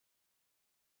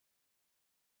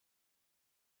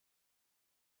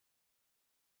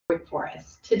for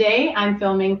us. Today I'm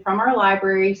filming from our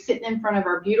library, sitting in front of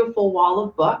our beautiful wall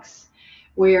of books.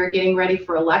 We're getting ready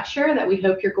for a lecture that we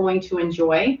hope you're going to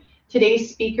enjoy.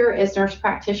 Today's speaker is nurse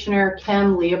practitioner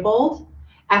Kim Liebold.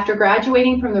 After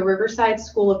graduating from the Riverside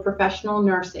School of Professional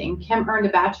Nursing, Kim earned a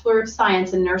Bachelor of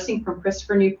Science in Nursing from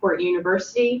Christopher Newport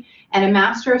University and a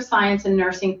Master of Science in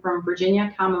Nursing from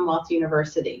Virginia Commonwealth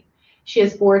University. She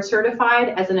is board certified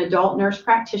as an adult nurse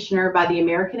practitioner by the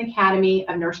American Academy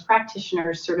of Nurse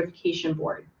Practitioners Certification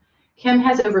Board. Kim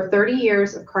has over 30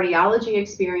 years of cardiology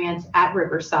experience at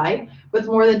Riverside, with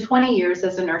more than 20 years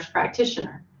as a nurse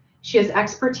practitioner. She has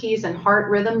expertise in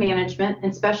heart rhythm management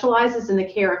and specializes in the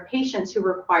care of patients who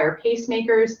require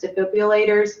pacemakers,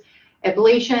 defibrillators,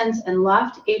 ablations, and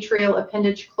left atrial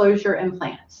appendage closure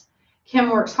implants.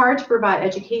 Kim works hard to provide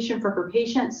education for her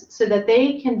patients so that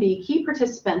they can be key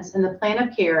participants in the plan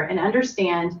of care and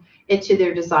understand it to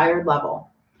their desired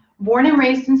level. Born and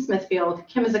raised in Smithfield,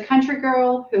 Kim is a country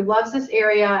girl who loves this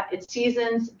area, its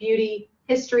seasons, beauty,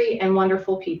 history, and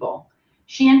wonderful people.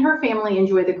 She and her family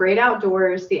enjoy the great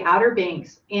outdoors, the Outer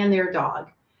Banks, and their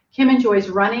dog. Kim enjoys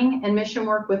running and mission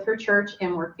work with her church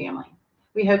and work family.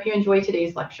 We hope you enjoy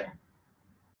today's lecture.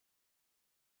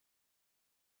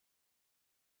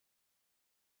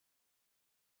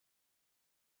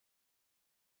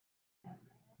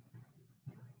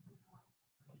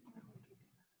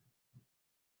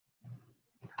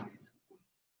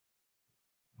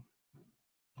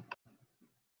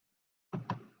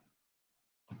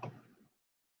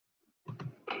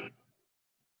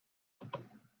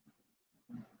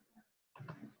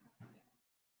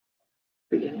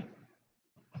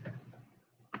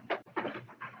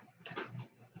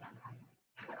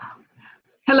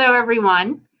 Hello,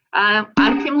 everyone.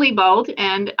 I'm Kim Liebold,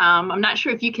 and I'm not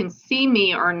sure if you can see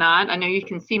me or not. I know you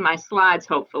can see my slides,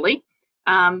 hopefully,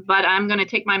 but I'm going to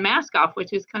take my mask off,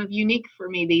 which is kind of unique for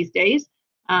me these days.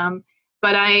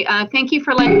 But I thank you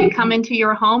for letting me come into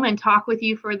your home and talk with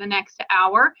you for the next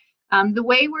hour. The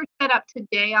way we're set up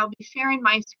today, I'll be sharing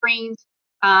my screens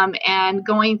and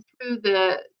going through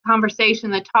the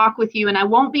conversation, the talk with you, and I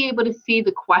won't be able to see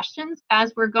the questions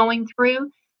as we're going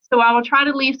through. So I will try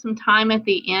to leave some time at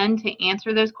the end to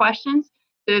answer those questions.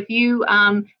 So if you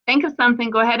think of something,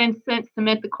 go ahead and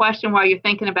submit the question while you're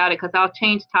thinking about it, because I'll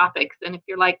change topics. And if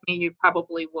you're like me, you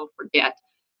probably will forget.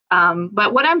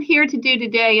 But what I'm here to do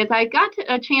today is I got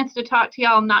a chance to talk to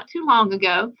y'all not too long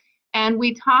ago, and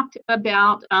we talked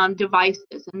about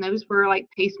devices, and those were like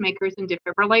pacemakers and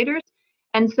defibrillators.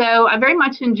 And so I very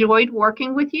much enjoyed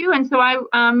working with you. And so I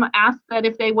asked that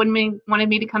if they wanted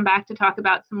me to come back to talk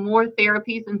about some more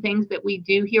therapies and things that we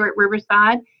do here at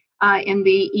Riverside in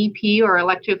the EP or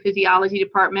electrophysiology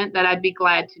department, that I'd be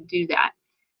glad to do that.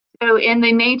 So in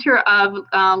the nature of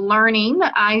learning,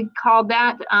 I called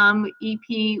that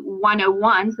EP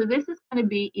 101. So this is going to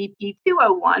be EP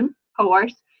 201, of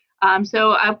course.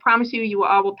 So I promise you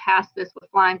all will pass this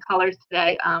with flying colors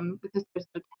today because there's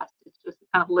no test. It's just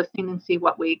kind of listening and see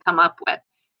what we come up with.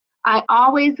 I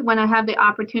always, when I have the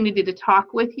opportunity to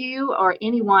talk with you or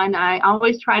anyone, I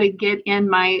always try to get in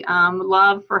my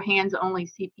love for hands-only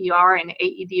CPR and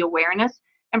AED awareness,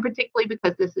 and particularly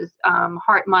because this is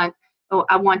Heart Month,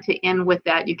 I want to end with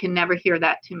that. You can never hear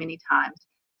that too many times.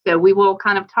 So we will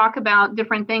kind of talk about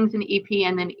different things in EP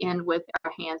and then end with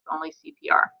our hands-only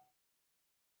CPR.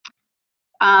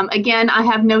 Again, I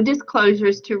have no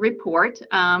disclosures to report.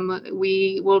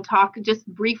 We will talk just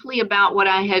briefly about what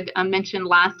I had mentioned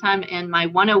last time in my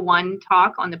 101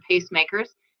 talk on the pacemakers.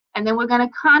 And then we're going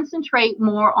to concentrate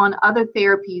more on other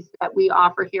therapies that we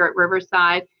offer here at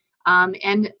Riverside.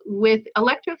 And with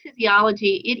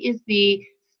electrophysiology, it is the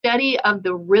study of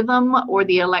the rhythm or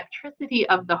the electricity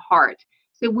of the heart.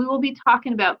 So we will be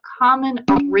talking about common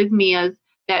arrhythmias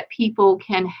that people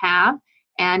can have,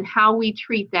 and how we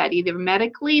treat that, either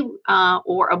medically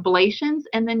or ablations,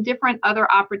 and then different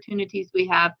other opportunities we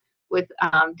have with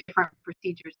different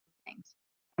procedures and things.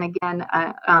 And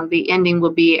again, the ending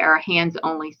will be our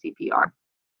hands-only CPR.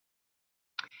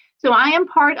 So I am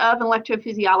part of an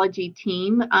electrophysiology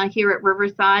team here at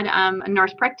Riverside. I'm a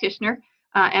nurse practitioner,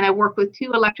 and I work with two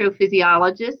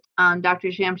electrophysiologists, Dr.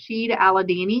 Jamshid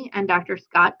Aladini and Dr.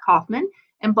 Scott Kaufman.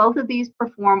 And both of these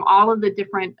perform all of the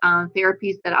different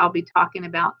therapies that I'll be talking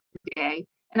about today.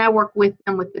 And I work with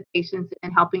them, with the patients,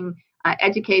 and helping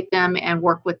educate them and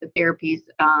work with the therapies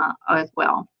as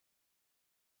well.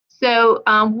 So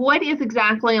what is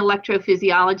exactly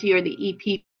electrophysiology, or the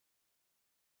EP?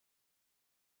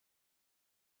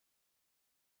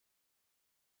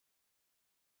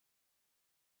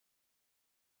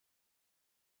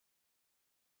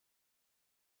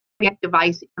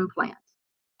 Device implants.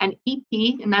 an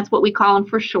EP, and that's what we call them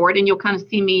for short, and you'll kind of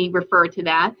see me refer to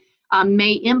that,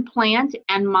 may implant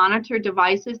and monitor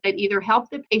devices that either help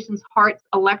the patient's heart's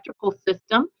electrical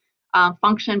system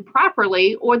function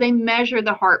properly, or they measure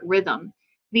the heart rhythm.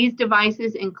 These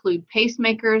devices include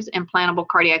pacemakers, implantable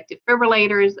cardiac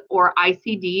defibrillators, or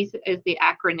ICDs as the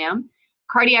acronym,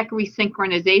 cardiac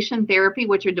resynchronization therapy,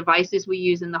 which are devices we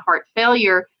use in the heart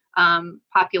failure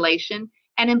population,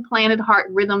 and implanted heart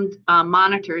rhythm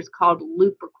monitors called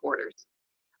loop recorders.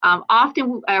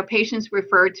 Often our patients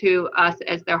refer to us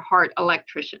as their heart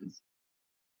electricians.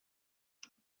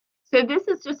 So this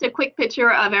is just a quick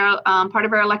picture of our part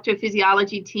of our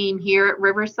electrophysiology team here at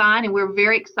Riverside, and we're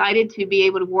very excited to be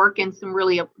able to work in some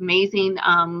really amazing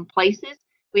places.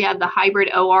 We have the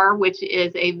hybrid OR, which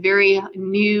is a very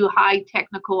new, high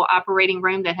technical operating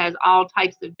room that has all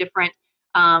types of different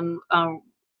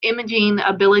imaging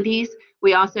abilities.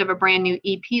 We also have a brand new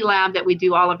EP lab that we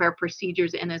do all of our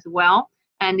procedures in as well.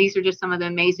 And these are just some of the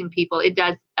amazing people. It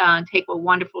does take a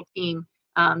wonderful team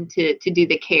to do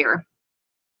the care.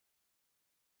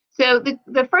 So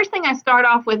the first thing I start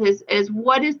off with is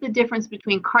what is the difference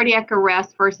between cardiac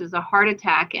arrest versus a heart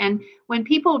attack? And when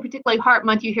people, particularly Heart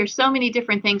Month, you hear so many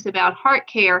different things about heart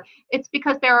care, it's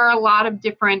because there are a lot of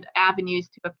different avenues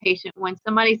to a patient. When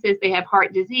somebody says they have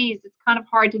heart disease, it's kind of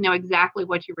hard to know exactly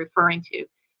what you're referring to.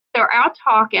 So our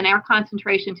talk and our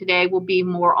concentration today will be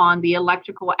more on the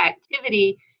electrical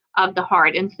activity of the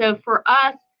heart. And so for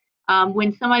us,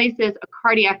 when somebody says a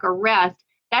cardiac arrest,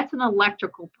 that's an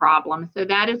electrical problem. So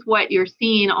that is what you're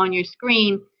seeing on your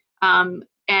screen, and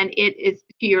it is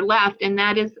to your left, and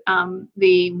that is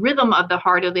the rhythm of the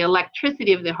heart, or the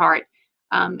electricity of the heart.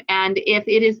 And if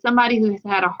it is somebody who has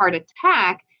had a heart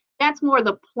attack, that's more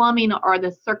the plumbing or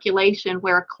the circulation,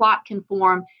 where a clot can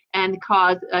form and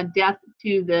cause death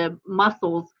to the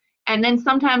muscles. And then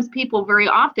sometimes people very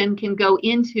often can go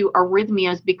into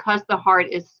arrhythmias because the heart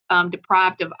is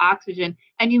deprived of oxygen,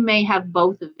 and you may have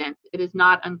both events. It is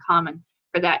not uncommon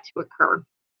for that to occur.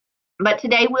 But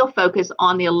today we'll focus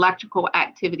on the electrical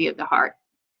activity of the heart.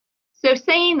 So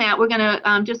saying that, we're going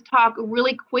to just talk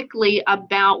really quickly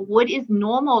about what is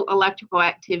normal electrical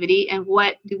activity and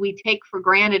what do we take for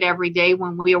granted every day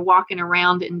when we are walking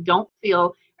around and don't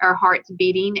feel our hearts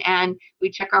beating, and we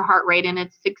check our heart rate and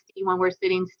it's 60 when we're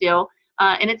sitting still.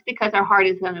 And it's because our heart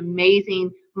is an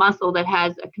amazing muscle that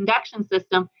has a conduction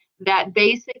system that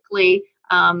basically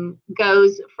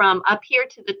goes from up here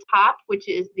to the top, which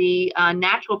is the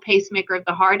natural pacemaker of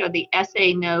the heart, or the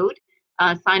SA node,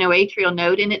 sinoatrial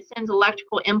node, and it sends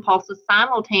electrical impulses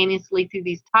simultaneously through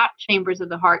these top chambers of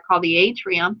the heart called the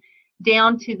atrium,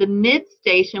 down to the mid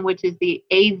station, which is the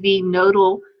AV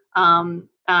nodal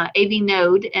AV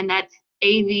node, and that's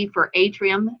AV for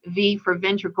atrium, V for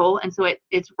ventricle, and so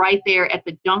it's right there at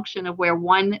the junction of where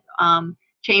one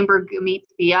chamber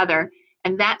meets the other,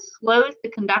 and that slows the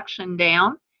conduction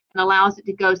down and allows it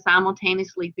to go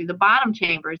simultaneously through the bottom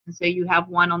chambers. And so you have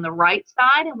one on the right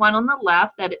side and one on the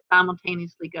left that it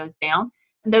simultaneously goes down,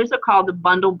 and those are called the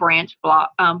bundle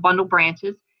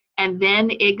branches. And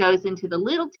then it goes into the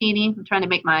little teeny, I'm trying to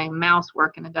make my mouse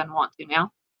work and it doesn't want to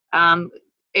now.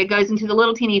 It goes into the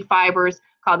little teeny fibers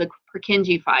called the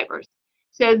Purkinje fibers.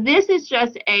 So this is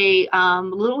just a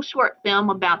little short film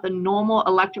about the normal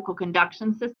electrical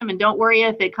conduction system. And don't worry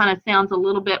if it kind of sounds a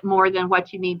little bit more than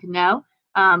what you need to know,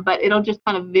 but it'll just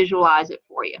kind of visualize it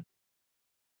for you.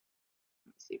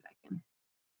 Let's see if I can.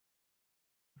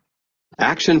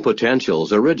 Action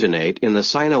potentials originate in the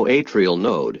sinoatrial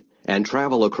node and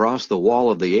travel across the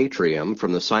wall of the atrium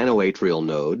from the sinoatrial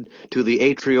node to the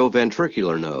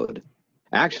atrioventricular node.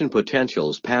 Action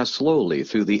potentials pass slowly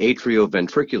through the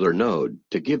atrioventricular node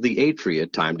to give the atria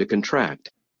time to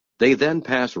contract. They then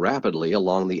pass rapidly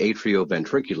along the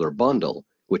atrioventricular bundle,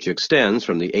 which extends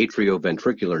from the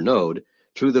atrioventricular node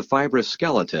through the fibrous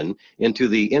skeleton into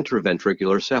the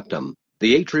interventricular septum.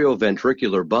 The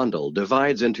atrioventricular bundle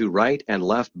divides into right and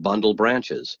left bundle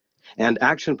branches, and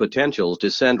action potentials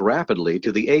descend rapidly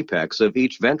to the apex of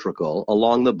each ventricle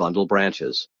along the bundle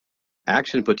branches.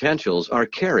 Action potentials are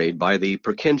carried by the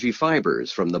Purkinje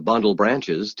fibers from the bundle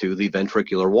branches to the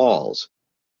ventricular walls.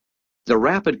 The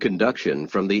rapid conduction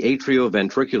from the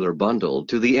atrioventricular bundle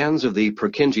to the ends of the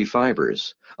Purkinje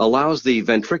fibers allows the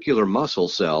ventricular muscle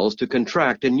cells to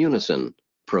contract in unison,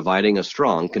 providing a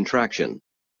strong contraction.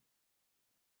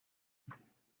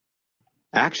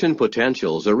 Action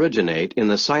potentials originate in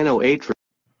the sinoatrial.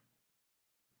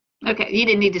 Okay, you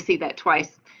didn't need to see that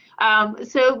twice.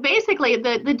 So basically,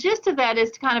 the gist of that is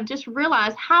to kind of just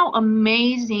realize how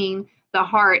amazing the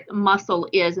heart muscle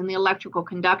is in the electrical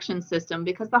conduction system,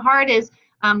 because the heart is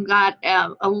got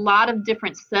a lot of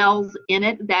different cells in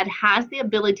it that has the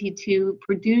ability to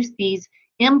produce these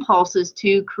impulses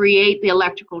to create the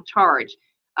electrical charge.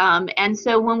 And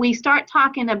so when we start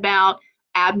talking about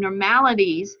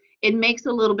abnormalities, it makes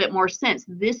a little bit more sense.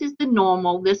 This is the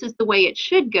normal, this is the way it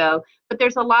should go, but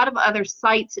there's a lot of other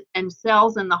sites and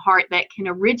cells in the heart that can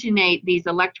originate these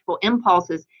electrical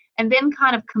impulses and then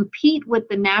kind of compete with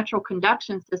the natural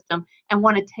conduction system and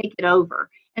want to take it over.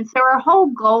 And so our whole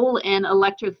goal in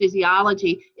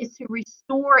electrophysiology is to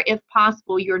restore, if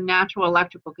possible, your natural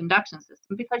electrical conduction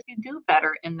system, because you do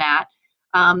better in that.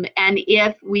 And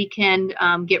if we can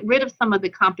get rid of some of the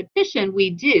competition, we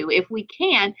do. If we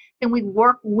can't, then we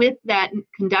work with that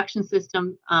conduction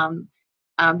system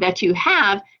that you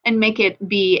have and make it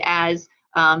be as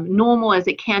normal as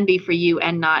it can be for you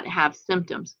and not have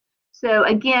symptoms. So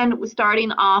again, we're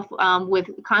starting off with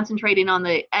concentrating on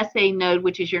the SA node,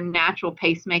 which is your natural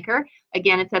pacemaker.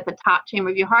 Again, it's at the top chamber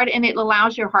of your heart, and it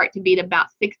allows your heart to beat about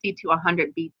 60 to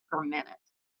 100 beats per minute.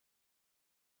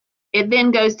 It then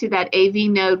goes to that AV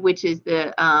node, which is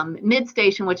the mid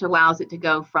station, which allows it to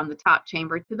go from the top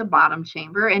chamber to the bottom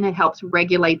chamber, and it helps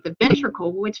regulate the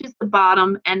ventricle, which is the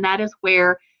bottom, and that is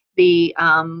where the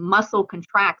muscle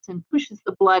contracts and pushes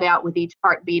the blood out with each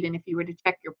heartbeat. And if you were to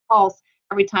check your pulse,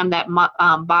 every time that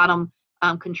bottom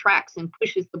contracts and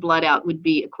pushes the blood out would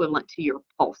be equivalent to your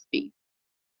pulse beat.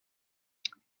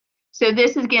 So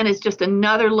this, again, is just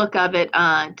another look of it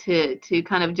to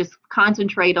kind of just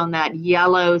concentrate on that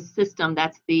yellow system.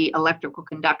 That's the electrical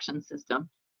conduction system.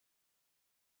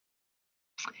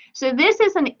 So this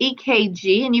is an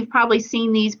EKG, and you've probably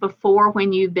seen these before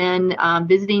when you've been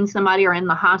visiting somebody or in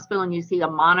the hospital and you see a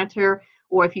monitor,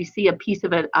 or if you see a piece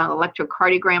of an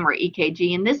electrocardiogram or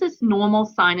EKG. And this is normal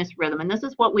sinus rhythm, and this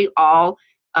is what we all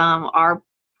are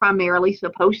primarily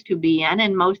supposed to be in,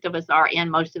 and most of us are in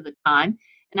most of the time.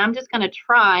 And I'm just going to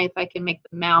try if I can make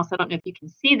the mouse. I don't know if you can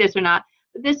see this or not,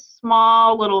 but this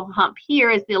small little hump here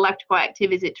is the electrical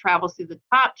activity as it travels through the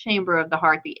top chamber of the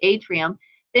heart, the atrium.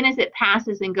 Then as it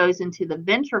passes and goes into the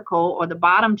ventricle or the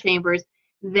bottom chambers,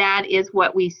 that is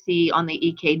what we see on the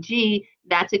EKG.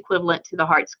 That's equivalent to the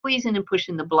heart squeezing and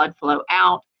pushing the blood flow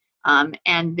out.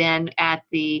 And then at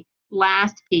the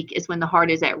last peak is when the heart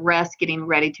is at rest, getting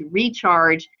ready to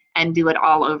recharge and do it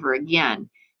all over again.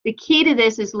 The key to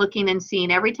this is looking and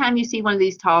seeing every time you see one of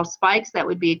these tall spikes, that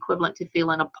would be equivalent to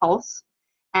feeling a pulse.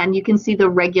 And you can see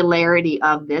the regularity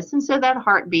of this. And so that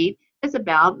heartbeat is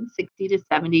about 60 to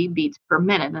 70 beats per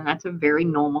minute, and that's a very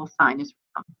normal sinus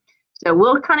rhythm. So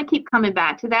we'll kind of keep coming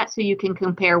back to that so you can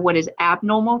compare what is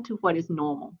abnormal to what is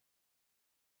normal.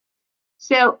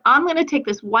 So I'm going to take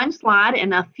this one slide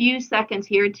and a few seconds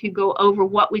here to go over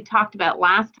what we talked about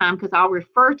last time, because I'll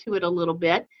refer to it a little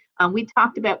bit. We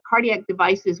talked about Cardiac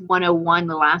Devices 101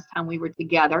 the last time we were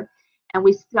together, and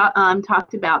we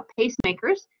talked about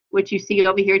pacemakers, which you see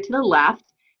over here to the left.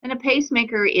 And a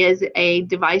pacemaker is a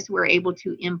device we're able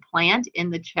to implant in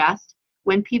the chest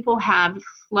when people have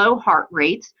slow heart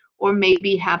rates or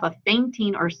maybe have a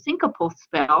fainting or syncopal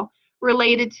spell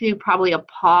related to probably a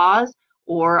pause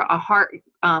or a heart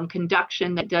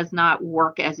conduction that does not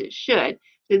work as it should.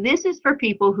 So this is for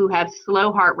people who have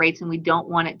slow heart rates and we don't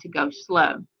want it to go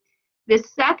slow.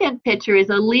 This second picture is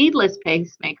a leadless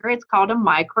pacemaker. It's called a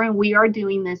micro, and we are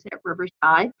doing this at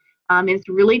Riverside. It's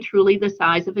really truly the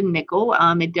size of a nickel.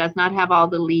 It does not have all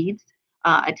the leads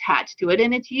attached to it,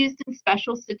 and it's used in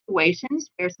special situations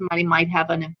where somebody might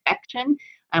have an infection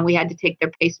and we had to take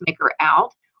their pacemaker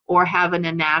out, or have an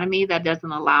anatomy that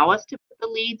doesn't allow us to put the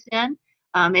leads in.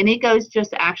 And it goes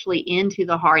just actually into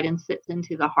the heart and sits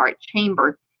into the heart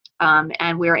chamber,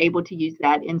 and we're able to use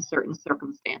that in certain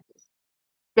circumstances.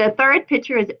 The third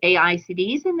picture is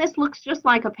AICDs, and this looks just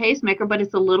like a pacemaker, but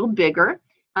it's a little bigger,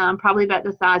 probably about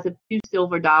the size of $2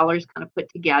 silver kind of put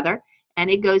together, and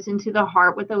it goes into the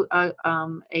heart with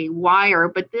a wire.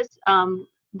 But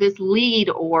this lead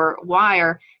or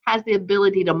wire has the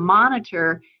ability to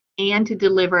monitor and to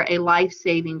deliver a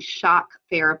life-saving shock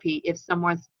therapy if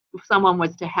someone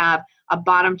was to have a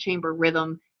bottom chamber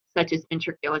rhythm, such as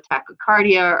ventricular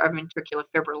tachycardia or ventricular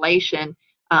fibrillation,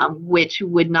 which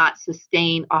would not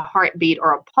sustain a heartbeat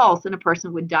or a pulse, and a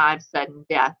person would die of sudden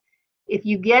death. If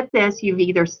you get this, you've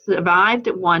either survived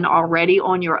one already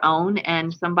on your own,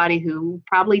 and somebody who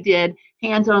probably did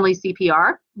hands-only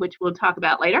CPR, which we'll talk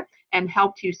about later, and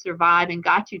helped you survive and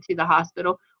got you to the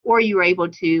hospital, or you were able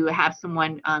to have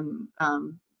someone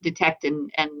detect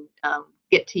and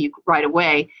get to you right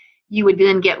away. You would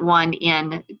then get one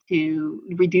in to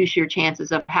reduce your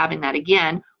chances of having that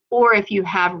again. Or if you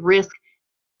have risk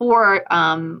for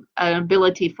an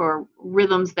ability for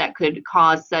rhythms that could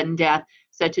cause sudden death,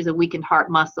 such as a weakened heart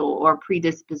muscle or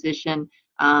predisposition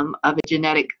of a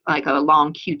genetic, like a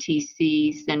long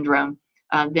QTC syndrome,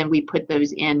 then we put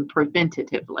those in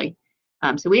preventatively.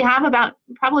 So we have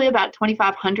probably about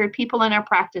 2,500 people in our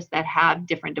practice that have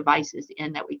different devices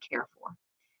in that we care for.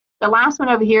 The last one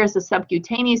over here is the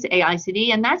subcutaneous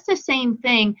AICD, and that's the same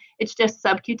thing. It's just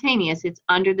subcutaneous. It's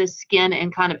under the skin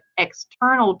and kind of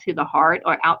external to the heart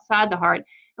or outside the heart.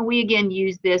 And we, again,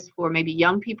 use this for maybe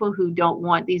young people who don't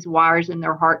want these wires in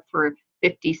their heart for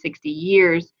 50, 60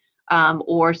 years,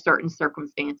 or certain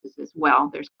circumstances as well.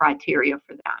 There's criteria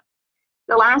for that.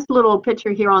 The last little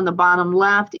picture here on the bottom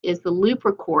left is the loop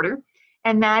recorder.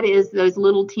 And that is those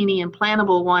little teeny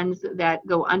implantable ones that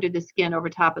go under the skin over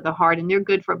top of the heart. And they're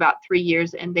good for about 3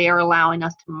 years. And they are allowing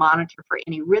us to monitor for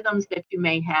any rhythms that you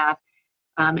may have.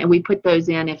 And we put those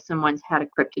in if someone's had a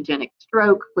cryptogenic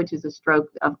stroke, which is a stroke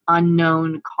of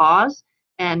unknown cause.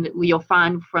 And you'll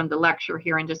find from the lecture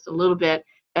here in just a little bit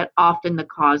that often the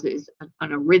cause is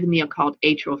an arrhythmia called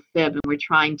atrial fib. And we're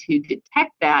trying to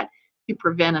detect that to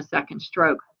prevent a second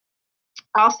stroke.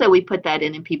 Also, we put that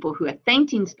in people who have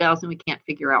fainting spells and we can't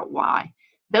figure out why.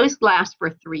 Those last for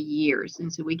 3 years,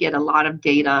 and so we get a lot of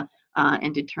data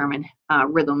and determine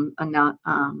rhythm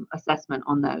assessment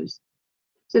on those.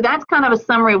 So that's kind of a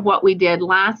summary of what we did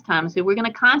last time. So we're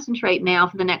going to concentrate now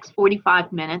for the next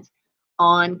 45 minutes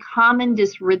on common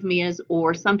dysrhythmias,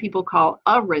 or some people call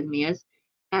arrhythmias,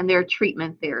 and their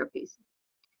treatment therapies.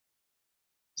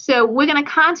 So we're going to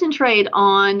concentrate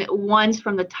on ones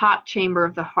from the top chamber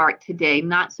of the heart today,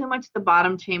 not so much the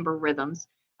bottom chamber rhythms,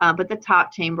 but the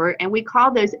top chamber. And we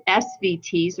call those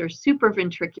SVTs, or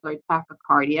supraventricular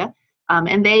tachycardia.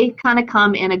 And they kind of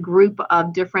come in a group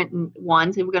of different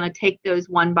ones, and we're going to take those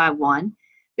one by one.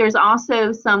 There's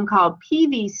also some called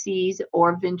PVCs,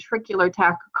 or ventricular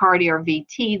tachycardia, or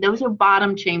VT. Those are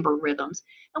bottom chamber rhythms.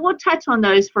 And we'll touch on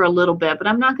those for a little bit, but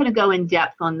I'm not going to go in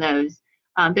depth on those.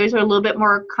 Those are a little bit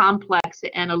more complex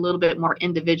and a little bit more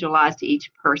individualized to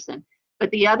each person. But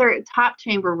the other top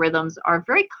chamber rhythms are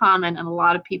very common, and a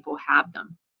lot of people have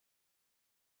them.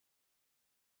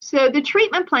 So the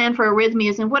treatment plan for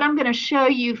arrhythmias, and what I'm going to show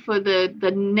you for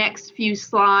the next few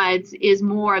slides, is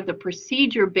more of the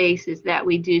procedure basis that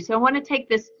we do. So I want to take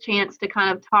this chance to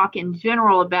kind of talk in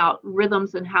general about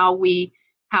rhythms and how we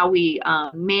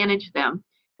manage them.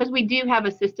 Because we do have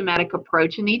a systematic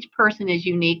approach, and each person is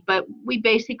unique, but we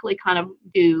basically kind of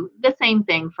do the same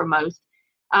thing for most.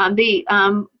 The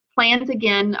plans,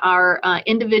 again, are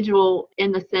individual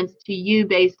in the sense to you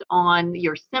based on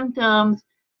your symptoms,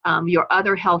 your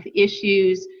other health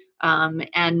issues,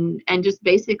 and just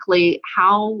basically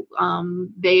how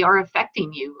they are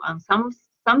affecting you.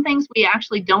 Some things we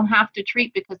actually don't have to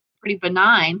treat because it's pretty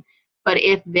benign. But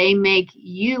if they make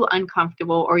you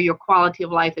uncomfortable or your quality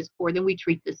of life is poor, then we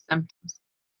treat the symptoms.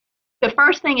 The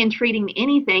first thing in treating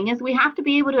anything is we have to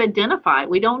be able to identify it.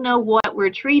 We don't know what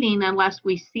we're treating unless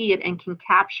we see it and can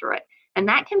capture it. And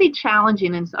that can be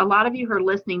challenging. And a lot of you who are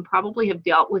listening probably have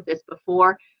dealt with this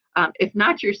before. If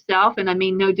not yourself, and I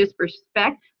mean no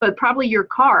disrespect, but probably your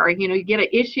car. You know, you get an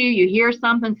issue, you hear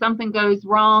something goes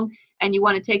wrong, and you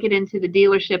want to take it into the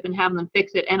dealership and have them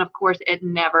fix it. And of course, it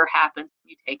never happens when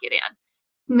you take it in.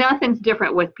 Nothing's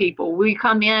different with people. We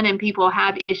come in and people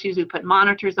have issues. We put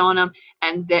monitors on them,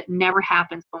 and that never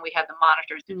happens when we have the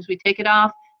monitor. As soon as we take it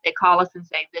off, they call us and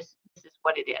say, this is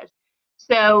what it is.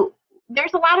 So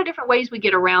there's a lot of different ways we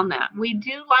get around that. We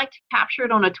do like to capture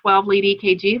it on a 12-lead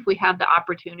EKG if we have the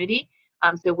opportunity.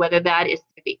 So whether that is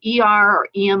the ER or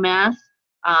EMS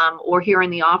or here in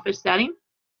the office setting,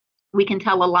 we can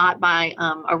tell a lot by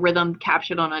a rhythm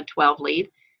captured on a 12-lead.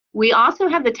 We also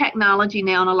have the technology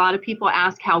now, and a lot of people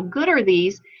ask how good are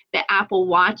these, the Apple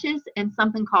Watches and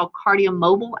something called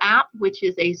KardioMobile app, which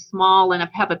is a small, and I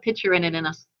have a picture in it in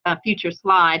a future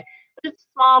slide, but it's a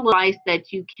small device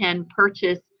that you can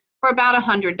purchase for about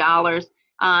 $100,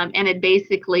 and it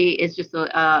basically is just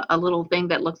a little thing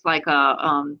that looks like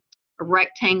a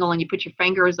rectangle, and you put your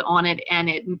fingers on it, and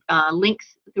it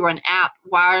links through an app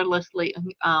wirelessly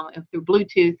through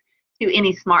Bluetooth to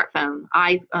any smartphone.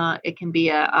 It can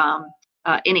be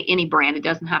any brand. It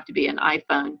doesn't have to be an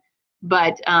iPhone.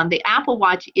 But the Apple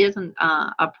Watch is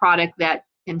a product that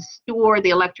can store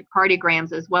the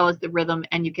electrocardiograms as well as the rhythm,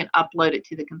 and you can upload it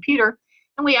to the computer.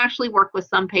 And we actually work with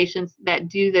some patients that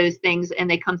do those things, and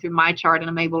they come through my chart, and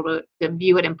I'm able to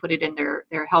view it and put it in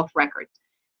their health records.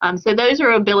 So those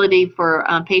are ability for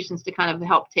patients to kind of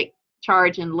help take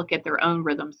charge and look at their own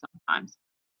rhythms sometimes.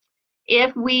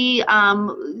 If we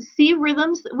see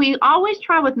rhythms, we always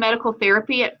try with medical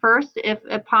therapy at first,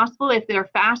 if possible. If they're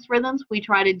fast rhythms, we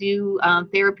try to do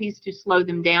therapies to slow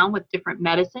them down with different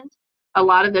medicines. A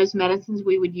lot of those medicines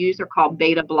we would use are called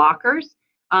beta blockers,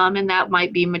 and that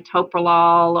might be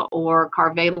metoprolol or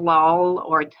carvedilol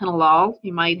or atenolol,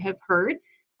 you might have heard.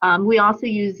 We also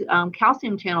use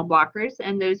calcium channel blockers,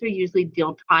 and those are usually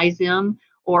diltiazem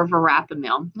or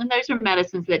verapamil. And those are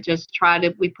medicines that just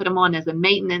we put them on as a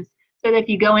maintenance so that if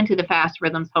you go into the fast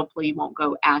rhythms, hopefully you won't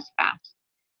go as fast.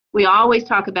 We always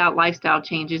talk about lifestyle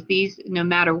changes. These, no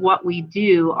matter what we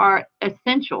do, are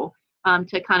essential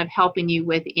to kind of helping you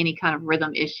with any kind of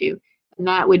rhythm issue. And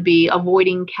that would be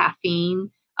avoiding caffeine,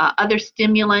 other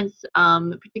stimulants,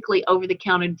 particularly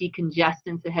over-the-counter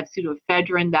decongestants that have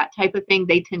pseudoephedrine, that type of thing.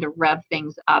 They tend to rev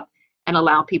things up and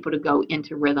allow people to go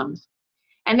into rhythms.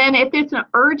 And then if it's an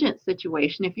urgent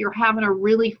situation, if you're having a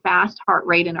really fast heart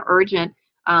rate and urgent,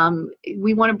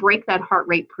 we want to break that heart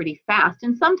rate pretty fast.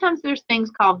 And sometimes there's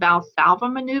things called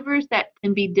Valsalva maneuvers that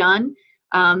can be done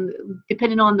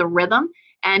depending on the rhythm.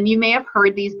 And you may have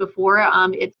heard these before.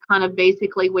 It's kind of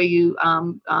basically where you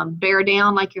bear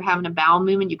down like you're having a bowel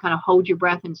movement. You kind of hold your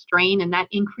breath and strain, and that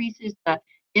increases the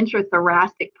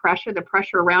intrathoracic pressure, the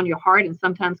pressure around your heart, and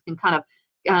sometimes can kind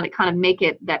of make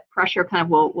it, that pressure kind of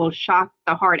will shock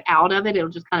the heart out of it. It'll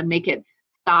just kind of make it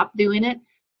stop doing it.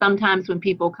 Sometimes when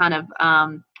people kind of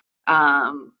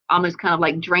almost kind of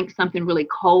like drink something really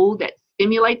cold that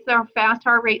stimulates their fast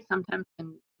heart rate, sometimes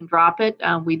can drop it.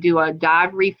 We do a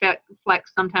dive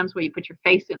reflex sometimes where you put your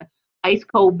face in an ice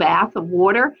cold bath of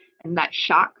water, and that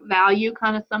shock value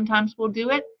kind of sometimes will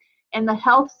do it. And the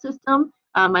health system,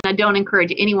 and I don't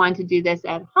encourage anyone to do this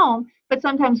at home, but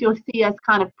sometimes you'll see us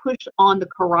kind of push on the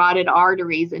carotid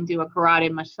arteries and do a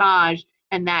carotid massage,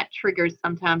 and that triggers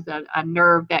sometimes a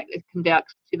nerve that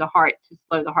conducts to the heart to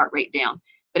slow the heart rate down.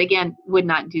 But again, would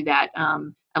not do that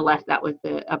unless that was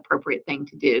the appropriate thing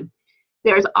to do.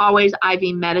 There's always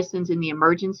IV medicines in the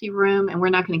emergency room, and we're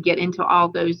not going to get into all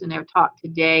those in our talk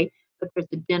today, but there's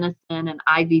adenosine and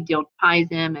IV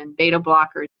diltiazem and beta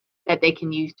blockers that they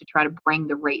can use to try to bring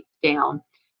the rate down.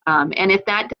 And if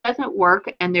that doesn't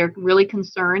work and they're really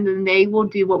concerned, then they will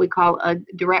do what we call a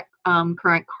direct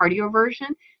current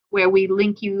cardioversion, where we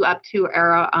link you up to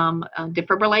our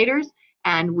defibrillators,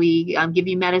 and we give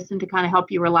you medicine to kind of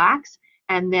help you relax.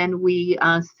 And then we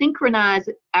synchronize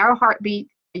our heartbeat,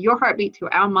 your heartbeat, to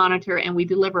our monitor, and we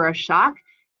deliver a shock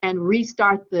and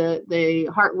restart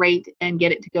the heart rate and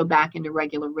get it to go back into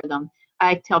regular rhythm.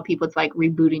 I tell people it's like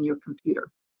rebooting your computer.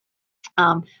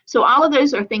 So all of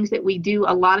those are things that we do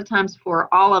a lot of times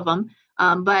for all of them.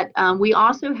 But we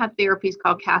also have therapies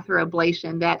called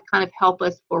catheteroablation that kind of help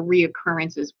us for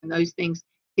reoccurrences when those things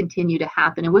continue to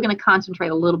happen. And we're going to concentrate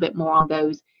a little bit more on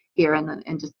those here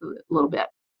in just a little bit.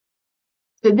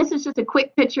 So this is just a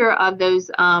quick picture of those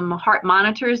heart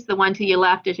monitors. The one to your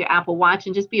left is your Apple Watch,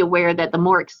 and just be aware that the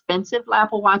more expensive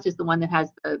Apple Watch is the one that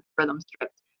has the rhythm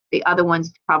strips. The other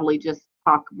ones probably just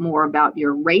talk more about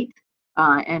your rate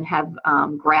and have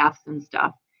graphs and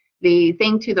stuff. The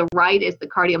thing to the right is the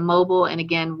Cardio Mobile, and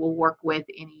again, we'll work with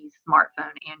any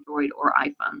smartphone, Android or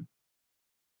iPhone.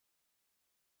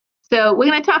 So we're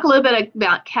going to talk a little bit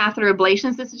about catheter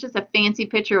ablations. This is just a fancy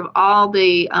picture of all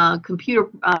the computer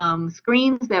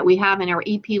screens that we have in our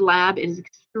EP lab. It is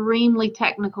extremely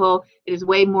technical. It is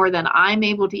way more than I'm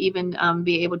able to even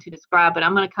be able to describe, but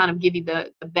I'm going to kind of give you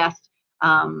the best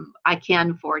I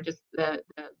can for just the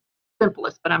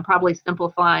simplest, but I'm probably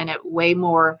simplifying it way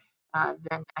more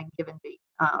than I'm giving the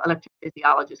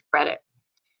electrophysiologist credit.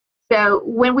 So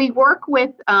when we work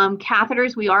with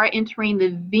catheters, we are entering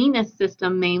the venous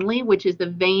system mainly, which is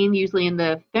the vein usually in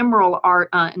the femoral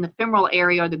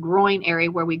area or the groin area,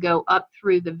 where we go up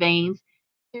through the veins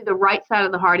to the right side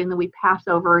of the heart, and then we pass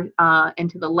over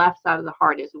into the left side of the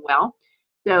heart as well.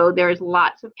 So there's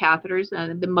lots of catheters.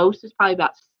 The most is probably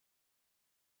about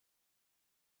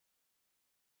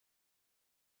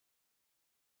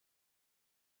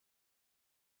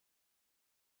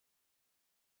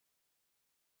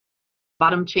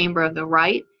bottom chamber of the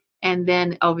right, and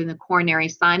then over in the coronary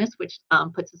sinus, which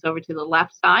puts us over to the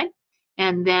left side.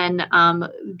 And then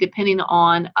depending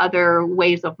on other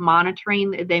ways of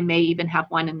monitoring, they may even have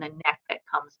one in the neck that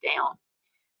comes down.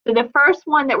 So the first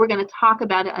one that we're going to talk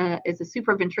about is a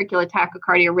supraventricular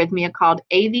tachycardia arrhythmia called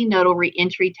AV nodal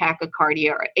reentry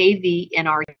tachycardia, or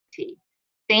AVNRT.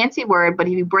 Fancy word, but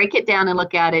if you break it down and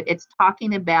look at it, it's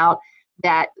talking about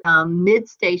that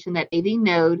mid-station, that AV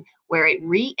node, where it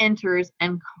re-enters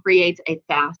and creates a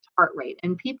fast heart rate.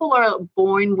 And people are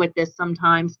born with this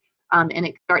sometimes, and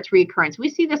it starts reoccurrence. We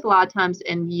see this a lot of times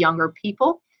in younger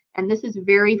people, and this is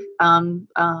very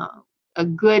a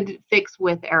good fix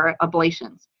with our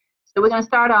ablations. So we're going to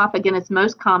start off, again, it's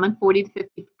most common, 40 to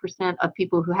 50% of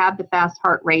people who have the fast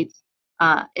heart rates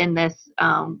in this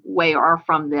way are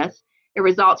from this. It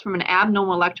results from an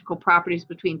abnormal electrical properties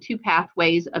between two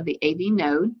pathways of the AV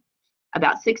node.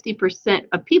 About 60%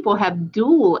 of people have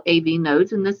dual AV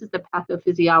nodes, and this is the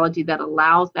pathophysiology that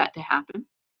allows that to happen.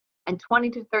 And 20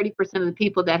 to 30% of the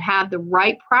people that have the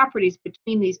right properties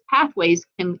between these pathways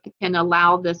can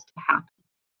allow this to happen.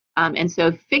 And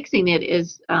so fixing it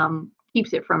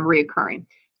keeps it from reoccurring.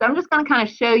 So I'm just going to kind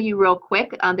of show you real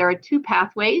quick. There are two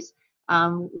pathways.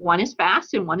 One is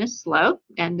fast and one is slow.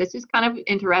 And this is kind of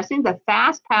interesting. The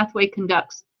fast pathway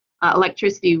conducts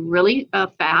electricity really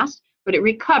fast, but it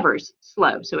recovers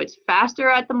slow. So it's faster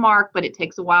at the mark, but it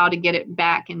takes a while to get it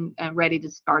back and ready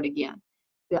to start again.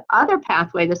 The other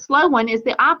pathway, the slow one, is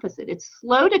the opposite. It's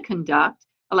slow to conduct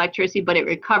electricity, but it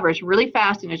recovers really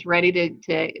fast and is ready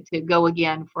to go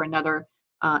again for another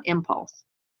impulse.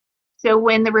 So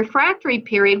when the refractory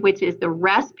period, which is the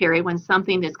rest period, when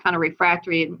something is kind of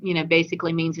refractory,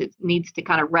 basically means it needs to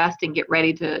kind of rest and get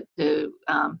ready to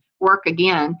work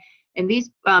again. And these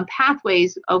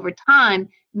pathways over time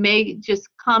may just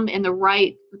come in the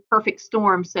right perfect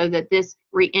storm so that this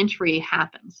reentry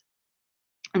happens.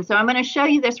 And so I'm going to show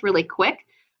you this really quick.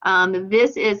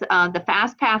 This is the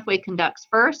fast pathway conducts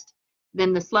first,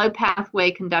 then the slow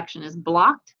pathway conduction is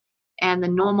blocked, and the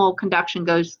normal conduction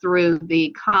goes through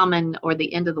the common or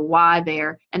the end of the Y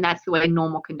there, and that's the way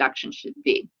normal conduction should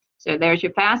be. So there's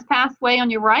your fast pathway on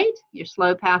your right, your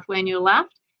slow pathway on your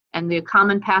left, and the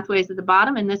common pathways at the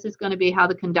bottom, and this is going to be how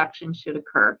the conduction should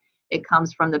occur. It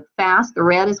comes from the fast, the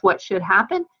red is what should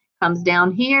happen, comes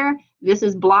down here. This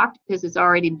is blocked because it's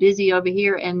already busy over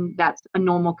here, and that's a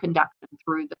normal conduction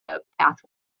through the pathway.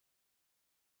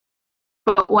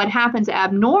 But what happens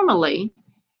abnormally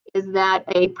is that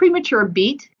a premature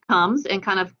beat comes and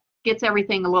kind of gets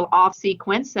everything a little off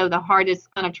sequence. So the heart is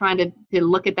kind of trying to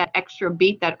look at that extra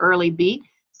beat, that early beat.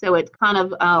 So it's kind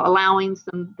of allowing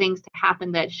some things to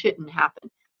happen that shouldn't happen.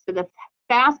 So the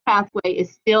fast pathway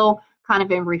is still kind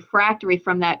of in refractory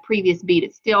from that previous beat.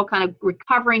 It's still kind of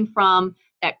recovering from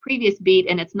that previous beat,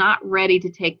 and it's not ready to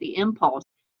take the impulse.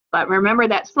 But remember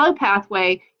that slow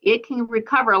pathway, it can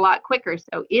recover a lot quicker.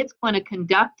 So it's going to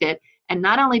conduct it. And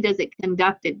not only does it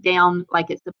conduct it down like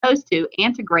it's supposed to,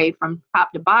 antegrade from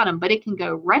top to bottom, but it can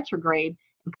go retrograde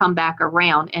and come back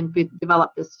around and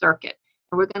develop this circuit.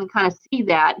 And we're going to kind of see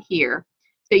that here.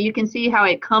 So you can see how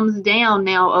it comes down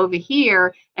now over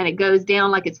here, and it goes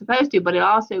down like it's supposed to, but it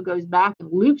also goes back and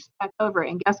loops back over.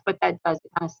 And guess what that does?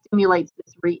 It kind of stimulates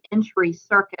this re-entry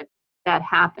circuit that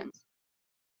happens,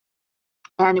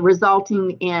 and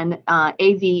resulting in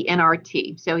AV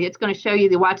NRT. So it's going to show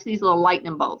you, watch these little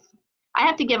lightning bolts. I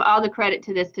have to give all the credit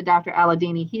to this to Dr.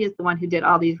 Aladini. He is the one who did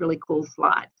all these really cool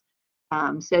slides.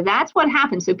 So that's what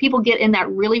happens. So people get in that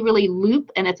really, really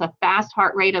loop, and it's a fast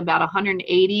heart rate of about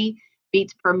 180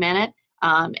 beats per minute.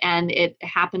 And it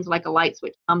happens like a light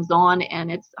switch comes on,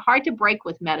 and it's hard to break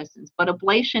with medicines, but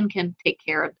ablation can take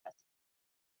care of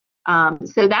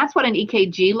this. So that's what an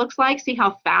EKG looks like. See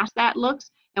how fast that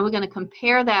looks? And we're going to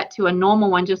compare that to a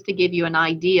normal one just to give you an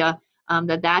idea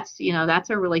that's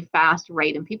a really fast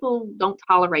rate, and people don't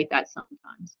tolerate that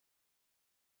sometimes.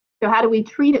 So how do we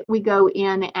treat it? We go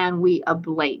in and we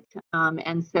ablate.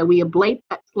 And so we ablate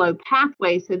that slow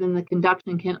pathway, so then the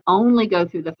conduction can only go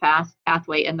through the fast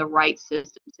pathway in the right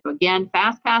system. So again,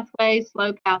 fast pathway,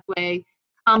 slow pathway,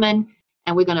 common,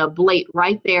 and we're going to ablate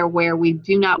right there where we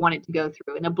do not want it to go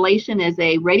through. An ablation is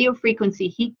a radiofrequency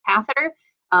heat catheter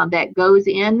that goes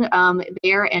in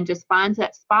there and just finds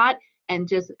that spot and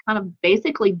just kind of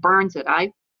basically burns it.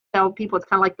 I tell people it's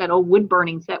kind of like that old wood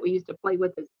burning set we used to play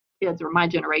with as kids, or my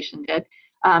generation did.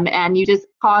 And you just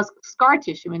cause scar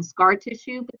tissue, and scar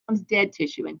tissue becomes dead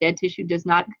tissue, and dead tissue does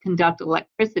not conduct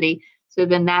electricity. So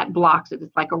then that blocks it.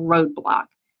 It's like a roadblock.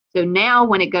 So now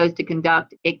when it goes to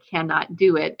conduct, it cannot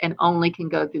do it and only can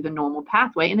go through the normal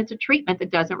pathway. And it's a treatment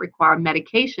that doesn't require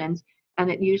medications, and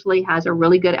it usually has a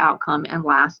really good outcome and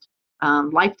lasts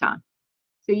lifetime.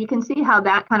 So you can see how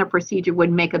that kind of procedure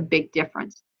would make a big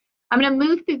difference. I'm going to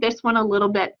move through this one a little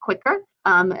bit quicker,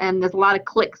 and there's a lot of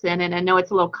clicks in it. I know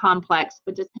it's a little complex,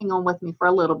 but just hang on with me for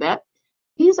a little bit.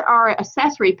 These are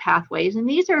accessory pathways, and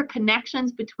these are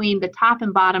connections between the top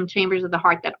and bottom chambers of the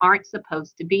heart that aren't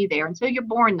supposed to be there, and so you're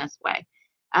born this way.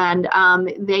 And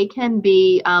they can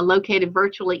be located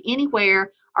virtually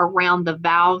anywhere around the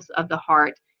valves of the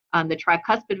heart. The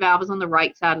tricuspid valve is on the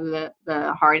right side of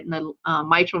the heart, and the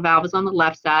mitral valve is on the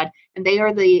left side, and they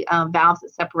are the valves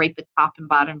that separate the top and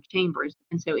bottom chambers.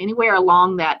 And so anywhere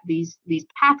along that, these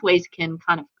pathways can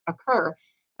kind of occur,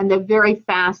 and they're very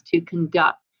fast to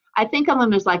conduct. I think of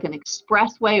them as like an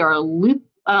expressway or a loop,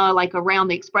 like around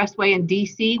the expressway in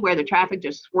DC, where the traffic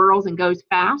just swirls and goes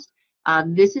fast.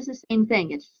 This is the same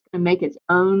thing. It's just going to make its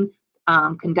own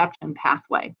conduction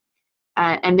pathway.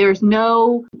 And there's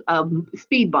no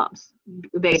speed bumps,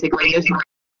 basically.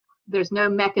 There's no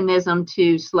mechanism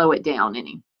to slow it down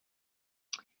any.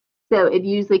 So it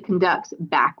usually conducts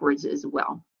backwards as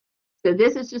well. So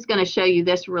this is just going to show you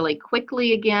this really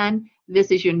quickly again.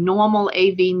 This is your normal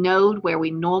AV node where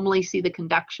we normally see the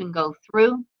conduction go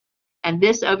through. And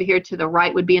this over here to the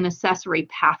right would be an accessory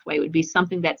pathway, would be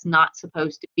something that's not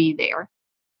supposed to be there.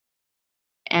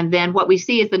 And then what we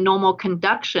see is the normal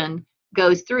conduction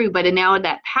goes through, but now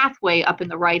that pathway up in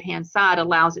the right-hand side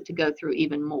allows it to go through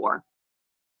even more.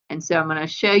 And so I'm going to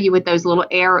show you with those little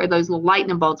those little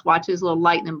lightning bolts. Watch those little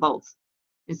lightning bolts.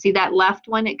 And see that left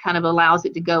one? It kind of allows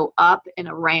it to go up and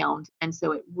around. And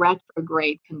so it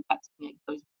retrograde conducts and it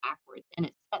goes backwards. And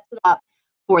it sets it up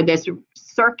for this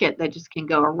circuit that just can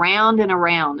go around and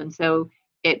around. And so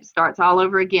it starts all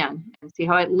over again. And see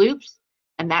how it loops?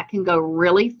 And that can go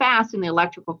really fast in the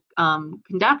electrical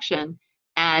conduction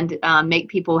and make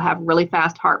people have really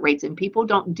fast heart rates. And people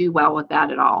don't do well with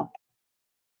that at all.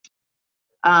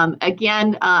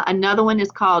 Again, another one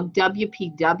is called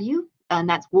WPW, and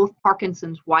that's Wolff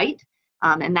Parkinson's White.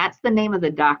 And that's the name of the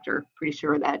doctor, pretty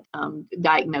sure, that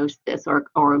diagnosed this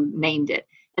or named it.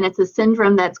 And it's a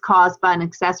syndrome that's caused by an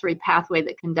accessory pathway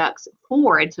that conducts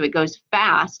forward, so it goes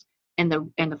fast in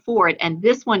the forward. And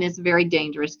this one is very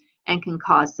dangerous and can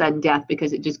cause sudden death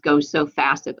because it just goes so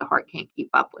fast that the heart can't keep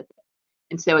up with it.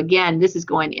 And so again, this is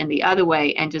going in the other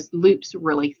way and just loops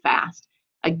really fast.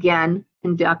 Again,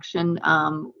 conduction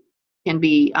can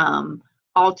be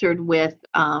altered with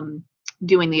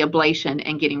doing the ablation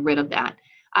and getting rid of that.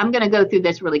 I'm going to go through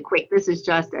this really quick. This is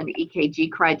just an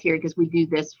EKG criteria because we do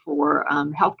this for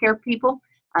healthcare people,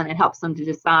 and it helps them to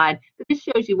decide. But this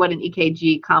shows you what an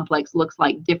EKG complex looks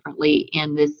like differently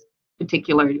in this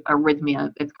particular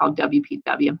arrhythmia. It's called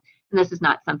WPW. And this is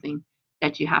not something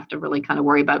that you have to really kind of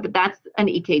worry about, but that's an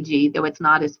EKG, though it's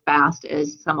not as fast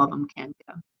as some of them can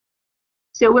go.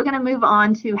 So we're going to move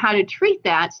on to how to treat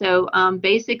that. So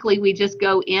basically, we just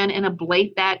go in and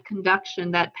ablate that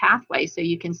conduction, that pathway. So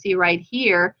you can see right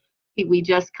here, we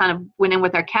just kind of went in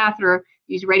with our catheter,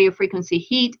 used radio frequency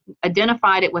heat,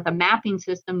 identified it with a mapping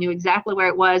system, knew exactly where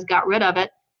it was, got rid of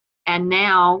it. And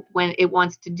now when it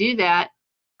wants to do that,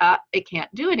 it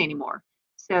can't do it anymore.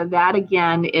 So that,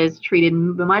 again, is treated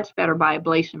much better by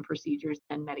ablation procedures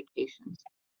than medications.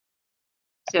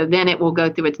 So then it will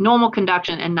go through its normal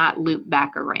conduction and not loop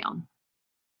back around.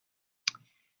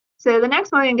 So the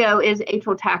next one we can go is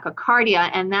atrial tachycardia,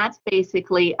 and that's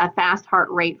basically a fast heart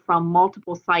rate from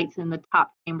multiple sites in the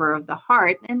top chamber of the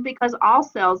heart. And because all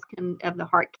cells of the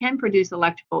heart can produce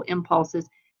electrical impulses,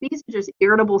 these are just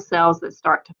irritable cells that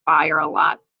start to fire a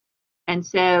lot. And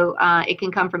so it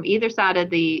can come from either side of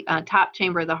the top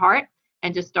chamber of the heart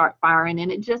and just start firing,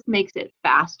 and it just makes it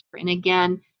faster. And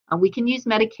again, we can use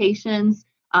medications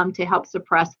to help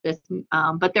suppress this,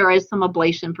 but there is some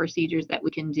ablation procedures that we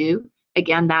can do.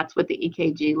 Again, that's what the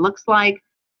EKG looks like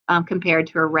compared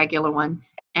to a regular one.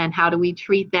 And how do we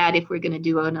treat that if we're going to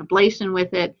do an ablation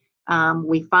with it?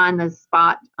 We find the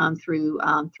spot through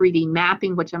 3D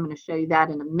mapping, which I'm going to show you that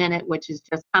in a minute, which is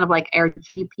just kind of like our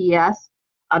GPS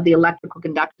of the electrical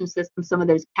conduction system. Some of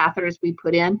those catheters we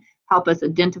put in help us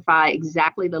identify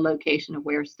exactly the location of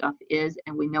where stuff is,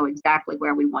 and we know exactly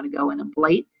where we want to go and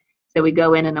ablate. So we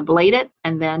go in and ablate it,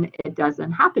 and then it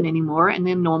doesn't happen anymore, and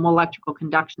then normal electrical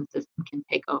conduction system can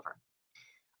take over.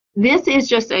 This is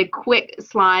just a quick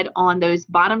slide on those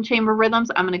bottom chamber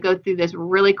rhythms. I'm going to go through this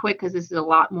really quick because this is a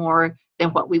lot more than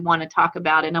what we want to talk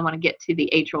about, and I want to get to the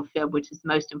atrial fib, which is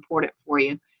most important for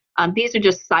you. These are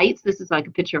just sites. This is like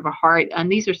a picture of a heart,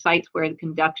 and these are sites where the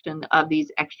conduction of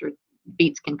these extra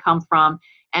beats can come from,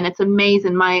 and it's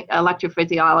amazing. My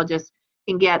electrophysiologist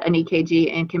can get an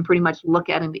EKG and can pretty much look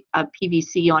at a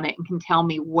PVC on it and can tell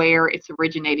me where it's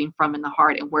originating from in the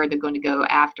heart and where they're going to go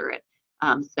after it.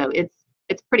 So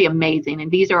it's pretty amazing.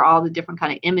 And these are all the different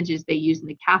kind of images they use in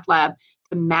the cath lab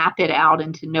to map it out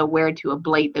and to know where to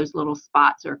ablate those little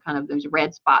spots, or kind of those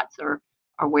red spots, or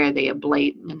where they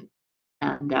ablate.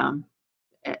 And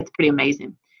it's pretty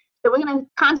amazing. So we're going to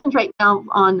concentrate now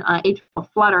on atrial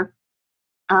flutter.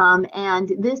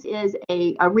 And this is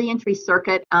a reentry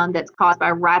circuit that's caused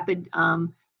by rapid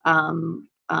firing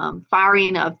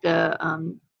of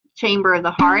the chamber of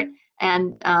the heart.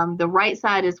 And the right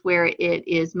side is where it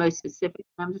is most specific.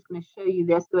 I'm just going to show you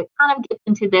this. So it kind of gets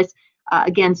into this,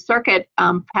 again, circuit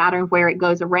pattern where it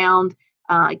goes around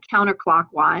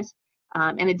counterclockwise.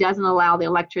 And it doesn't allow the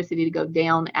electricity to go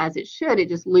down as it should. It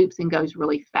just loops and goes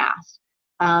really fast.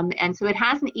 And so it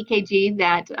has an EKG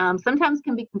that sometimes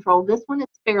can be controlled. This one is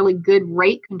fairly good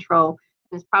rate control.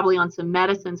 is probably on some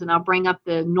medicines, and I'll bring up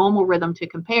the normal rhythm to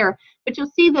compare. But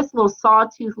you'll see this little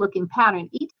sawtooth looking pattern.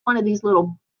 Each one of these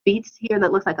little beats here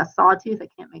that looks like a sawtooth, I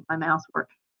can't make my mouse work,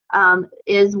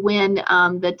 is when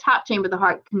the top chamber of the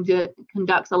heart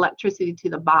conducts electricity to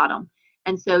the bottom.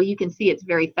 And so you can see it's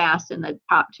very fast in the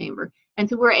top chamber. And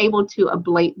so we're able to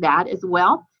ablate that as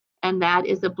well. And that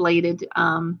is ablated.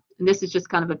 And this is just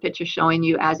kind of a picture showing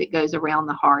you as it goes around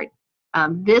the heart.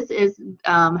 This is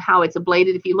how it's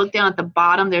ablated. If you look down at the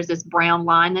bottom, there's this brown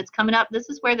line that's coming up. This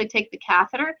is where they take the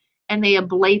catheter and they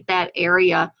ablate that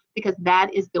area, because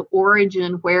that is the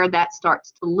origin where that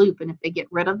starts to loop. And if they get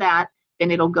rid of that, then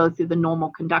it'll go through the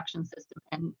normal conduction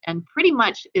system, and pretty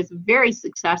much is very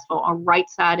successful on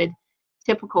right-sided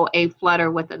typical A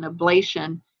flutter with an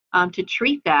ablation to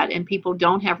treat that, and people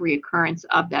don't have reoccurrence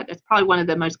of that. That's probably one of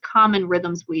the most common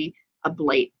rhythms we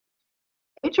ablate.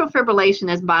 Atrial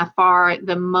fibrillation is by far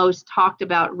the most talked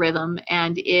about rhythm,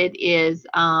 and it is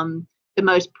the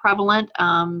most prevalent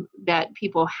that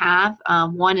people have.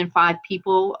 1 in 5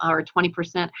 people, or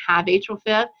 20%, have atrial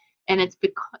fib. And it's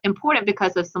important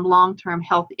because of some long-term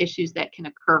health issues that can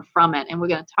occur from it. And we're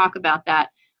going to talk about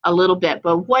that a little bit.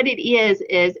 But what it is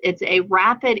it's a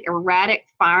rapid, erratic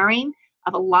firing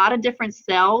of a lot of different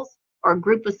cells, or a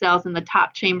group of cells in the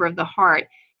top chamber of the heart.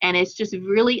 And it's just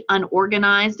really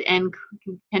unorganized and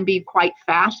can be quite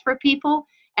fast for people.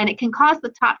 And it can cause the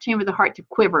top chamber of the heart to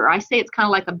quiver. I say it's kind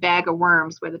of like a bag of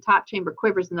worms, where the top chamber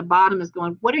quivers and the bottom is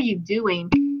going, what are you doing?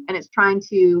 And it's trying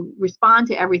to respond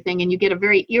to everything. And you get a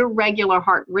very irregular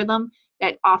heart rhythm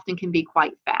that often can be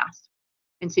quite fast.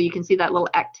 And so you can see that little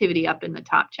activity up in the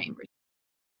top chambers.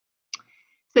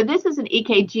 So this is an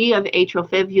EKG of atrial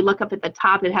fib. If you look up at the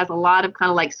top, it has a lot of kind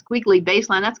of like squiggly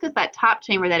baseline. That's because that top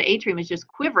chamber, that atrium, is just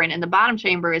quivering, and the bottom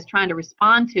chamber is trying to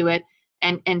respond to it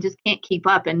and just can't keep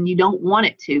up. And you don't want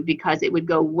it to, because it would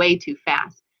go way too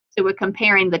fast. So we're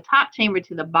comparing the top chamber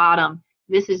to the bottom.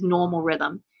 This is normal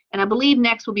rhythm. And I believe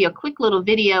next will be a quick little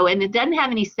video, and it doesn't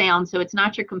have any sound, so it's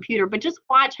not your computer, but just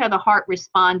watch how the heart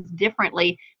responds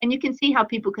differently. And you can see how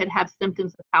people could have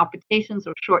symptoms of palpitations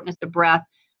or shortness of breath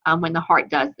when the heart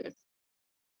does this.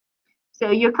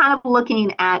 So you're kind of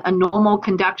looking at a normal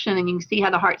conduction, and you can see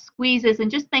how the heart squeezes,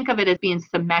 and just think of it as being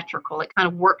symmetrical. It kind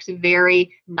of works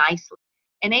very nicely.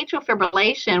 In atrial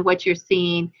fibrillation, what you're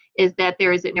seeing is that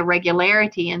there is an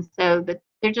irregularity, and so that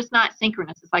they're just not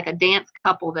synchronous. It's like a dance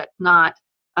couple that's not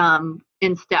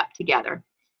in step together.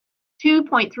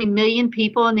 2.3 million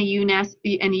people in the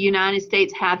United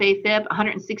States have AFib.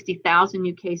 160,000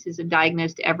 new cases are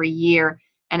diagnosed every year.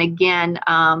 And again,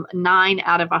 9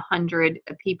 out of 100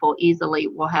 people easily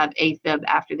will have AFib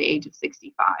after the age of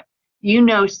 65. You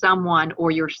know someone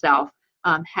or yourself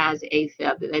has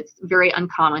AFib. It's very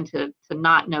uncommon to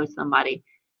not know somebody.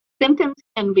 Symptoms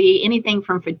can be anything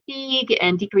from fatigue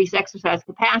and decreased exercise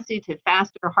capacity to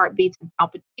faster heartbeats and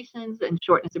palpitations and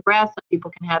shortness of breath. Some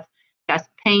people can have chest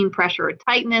pain, pressure, or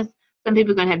tightness. Some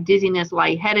people are going to have dizziness,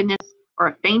 lightheadedness, or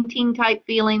a fainting type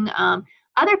feeling.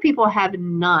 Other people have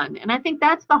none. And I think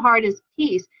that's the hardest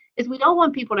piece, is we don't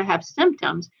want people to have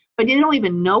symptoms, but they don't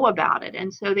even know about it.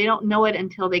 And so they don't know it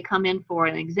until they come in for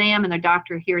an exam and their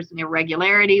doctor hears an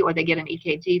irregularity, or they get an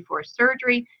EKG for a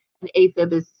surgery, and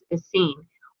AFib is seen.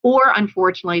 Or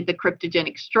unfortunately, the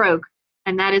cryptogenic stroke,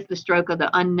 and that is the stroke of the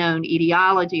unknown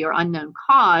etiology or unknown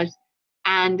cause.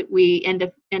 And we end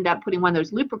up putting one of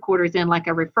those loop recorders in, like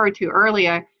I referred to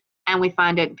earlier, and we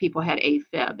find out people had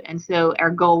AFib. And so our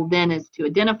goal then is to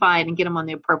identify it and get them on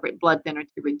the appropriate blood thinner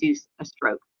to reduce a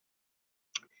stroke.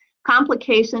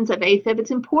 Complications of AFib.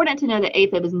 It's important to know that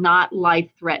AFib is not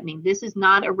life-threatening. This is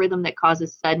not a rhythm that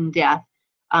causes sudden death.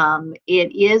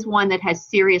 It is one that has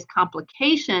serious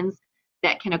complications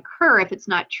that can occur if it's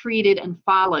not treated and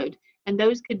followed. And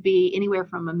those could be anywhere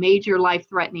from a major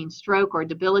life-threatening stroke or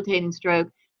debilitating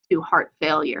stroke to heart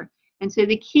failure. And so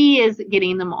the key is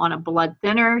getting them on a blood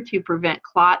thinner to prevent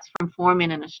clots from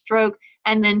forming in a stroke,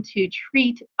 and then to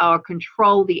treat or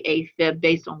control the AFib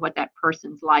based on what that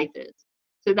person's life is.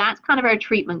 So that's kind of our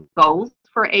treatment goals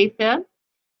for AFib.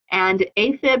 And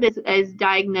AFib is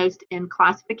diagnosed in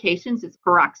classifications. It's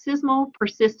paroxysmal,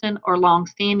 persistent, or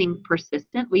long-standing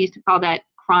persistent. We used to call that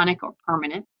chronic or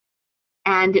permanent.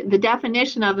 And the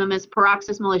definition of them is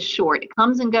paroxysmal is short. It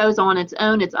comes and goes on its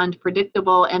own. It's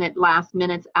unpredictable, and it lasts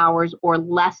minutes, hours, or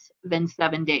less than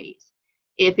 7 days.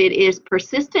 If it is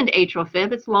persistent atrial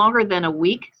fib, it's longer than a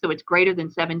week, so it's greater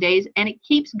than 7 days, and it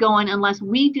keeps going unless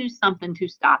we do something to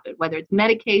stop it, whether it's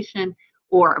medication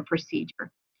or a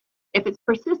procedure. If it's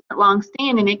persistent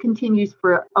long-standing, it continues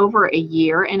for over a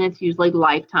year, and it's usually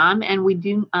lifetime, and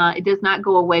it does not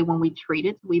go away when we treat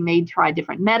it. We may try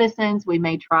different medicines. We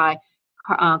may try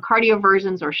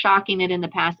cardioversions or shocking it in the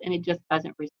past, and it just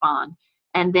doesn't respond.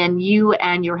 And then you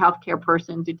and your healthcare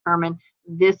person determine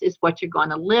this is what you're going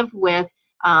to live with,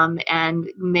 and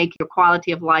make your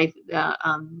quality of life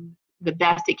the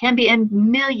best it can be. And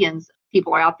millions of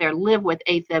people are out there live with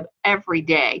AFib every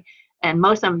day. And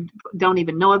most of them don't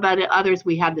even know about it. Others,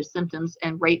 we have the symptoms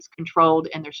and rates controlled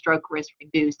and their stroke risk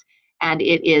reduced. And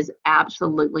it is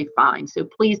absolutely fine. So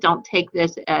please don't take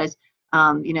this as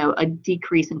a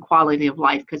decrease in quality of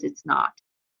life, because it's not.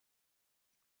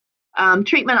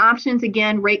 Treatment options,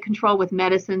 again, rate control with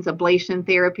medicines, ablation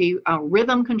therapy,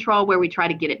 rhythm control, where we try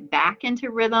to get it back into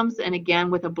rhythms, and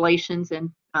again with ablations and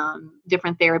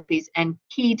different therapies. And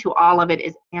key to all of it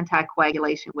is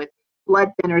anticoagulation with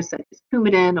blood thinners such as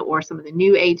Coumadin or some of the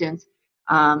new agents.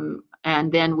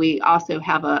 And then we also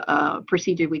have a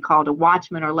procedure we call a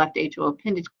Watchman or left atrial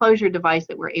appendage closure device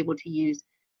that we're able to use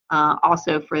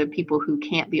also for the people who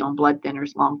can't be on blood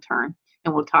thinners long term.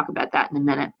 And we'll talk about that in a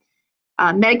minute.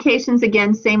 Medications,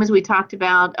 again, same as we talked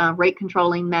about, rate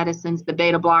controlling medicines, the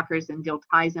beta blockers and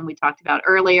diltiazem we talked about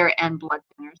earlier, and blood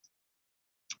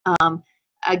thinners.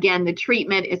 Again, the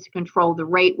treatment is to control the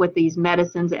rate with these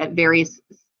medicines at various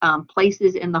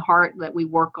places in the heart that we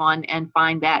work on, and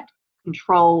find that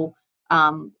control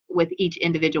with each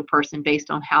individual person based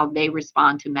on how they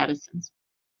respond to medicines.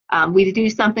 We do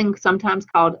something sometimes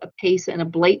called a pace and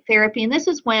ablate therapy, and this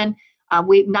is when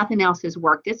nothing else has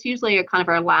worked. It's usually a kind of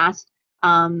our last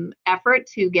effort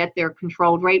to get their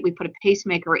controlled rate. We put a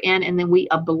pacemaker in, and then we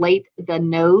ablate the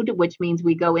node, which means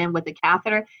we go in with a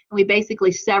catheter, and we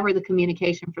basically sever the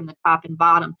communication from the top and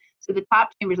bottom. So the top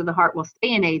chambers of the heart will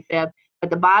stay in AFib,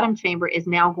 but the bottom chamber is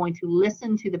now going to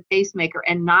listen to the pacemaker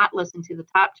and not listen to the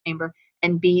top chamber,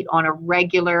 and beat on a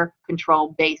regular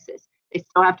controlled basis. They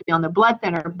still have to be on the blood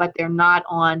thinner, but they're not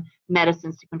on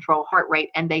medicines to control heart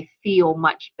rate, and they feel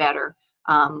much better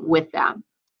with that.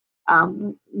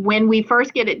 When we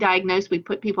first get it diagnosed, we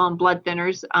put people on blood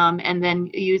thinners, and then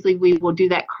usually we will do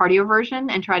that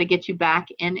cardioversion and try to get you back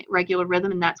in regular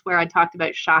rhythm. And that's where I talked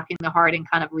about shocking the heart and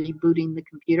kind of rebooting the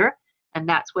computer. And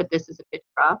that's what this is a picture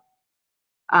of.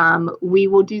 We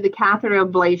will do the catheter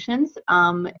ablations,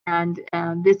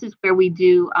 and this is where we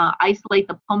do isolate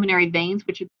the pulmonary veins,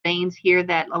 which are veins here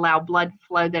that allow blood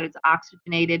flow that is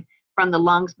oxygenated from the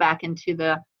lungs back into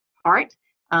the heart,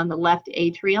 the left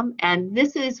atrium. And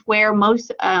this is where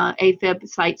most AFib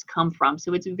sites come from.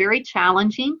 So it's very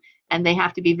challenging, and they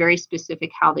have to be very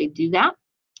specific how they do that.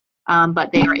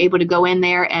 But they are able to go in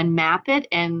there and map it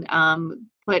and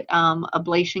put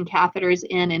ablation catheters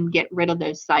in and get rid of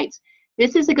those sites.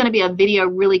 This is going to be a video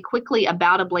really quickly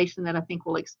about ablation that I think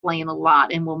will explain a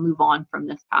lot, and we'll move on from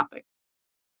this topic.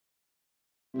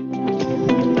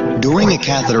 During a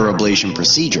catheter ablation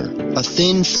procedure, a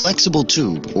thin, flexible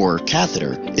tube, or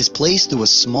catheter, is placed through a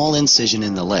small incision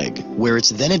in the leg, where it's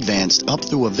then advanced up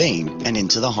through a vein and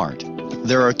into the heart.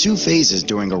 There are two phases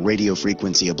during a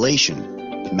radiofrequency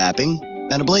ablation: mapping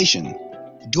and ablation.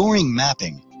 During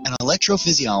mapping, an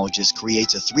electrophysiologist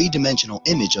creates a three-dimensional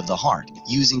image of the heart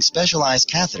using specialized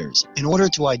catheters in order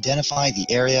to identify the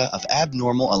area of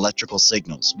abnormal electrical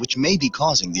signals which may be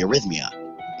causing the arrhythmia.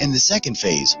 In the second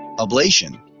phase,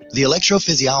 ablation, the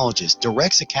electrophysiologist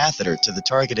directs a catheter to the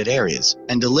targeted areas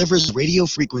and delivers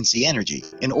radiofrequency energy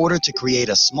in order to create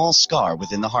a small scar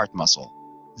within the heart muscle.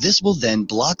 This will then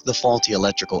block the faulty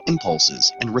electrical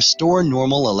impulses and restore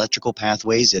normal electrical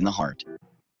pathways in the heart.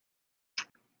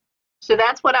 So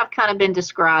that's what I've kind of been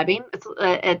describing.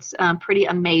 It's pretty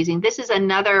amazing. This is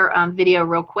another video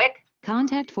real quick.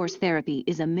 Contact force therapy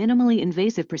is a minimally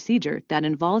invasive procedure that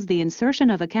involves the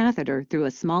insertion of a catheter through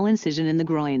a small incision in the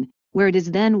groin, where it is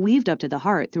then weaved up to the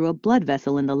heart through a blood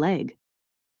vessel in the leg.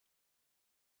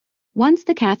 Once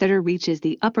the catheter reaches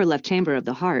the upper left chamber of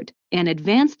the heart, an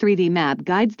advanced 3D map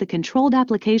guides the controlled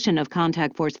application of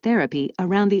contact force therapy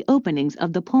around the openings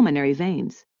of the pulmonary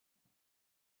veins.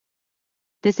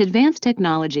 This advanced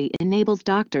technology enables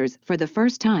doctors, for the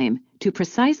first time, to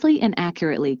precisely and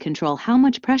accurately control how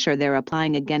much pressure they're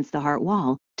applying against the heart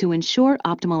wall to ensure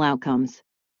optimal outcomes.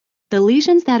 The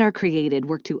lesions that are created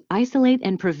work to isolate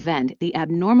and prevent the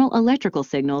abnormal electrical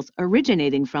signals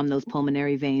originating from those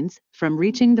pulmonary veins from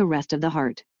reaching the rest of the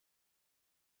heart.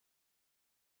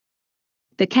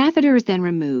 The catheter is then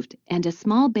removed, and a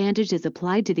small bandage is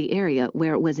applied to the area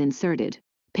where it was inserted.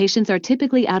 Patients are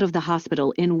typically out of the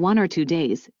hospital in 1 or 2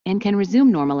 days and can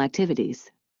resume normal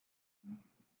activities.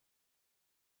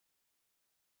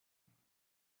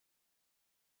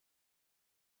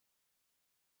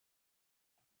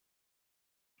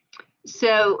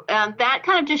 So that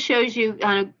kind of just shows you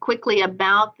quickly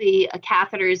about the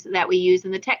catheters that we use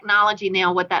and the technology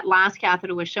now. What that last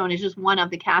catheter was showing is just one of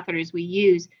the catheters we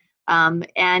use. And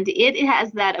it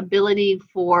has that ability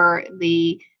for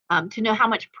the to know how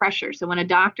much pressure. So when a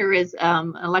doctor is,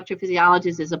 an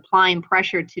electrophysiologist is applying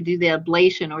pressure to do the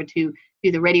ablation or to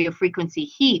do the radio frequency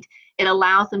heat, it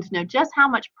allows them to know just how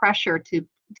much pressure to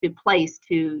place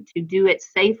to do it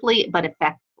safely but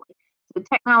effectively. So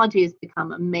technology has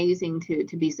become amazing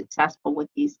to be successful with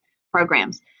these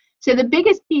programs. So the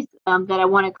biggest piece that I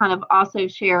want to kind of also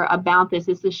share about this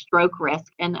is the stroke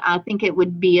risk. And I think it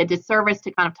would be a disservice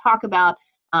to kind of talk about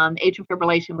atrial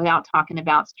fibrillation without talking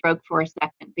about stroke for a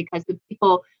second, because the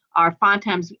people are 5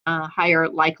 times higher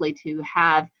likely to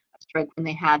have a stroke when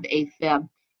they have AFib.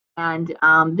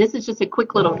 And this is just a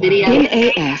quick little video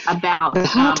in AF, about the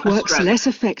heart works stroke. less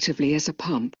effectively as a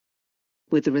pump,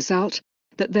 with the result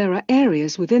that there are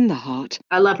areas within the heart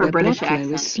I love her where blood British flow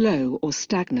accent. is slow or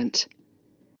stagnant.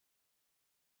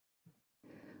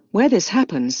 Where this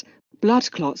happens, blood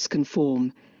clots can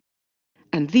form,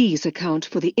 and these account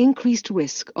for the increased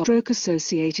risk of stroke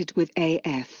associated with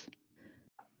AF.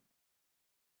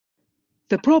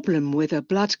 The problem with a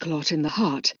blood clot in the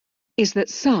heart is that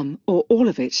some or all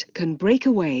of it can break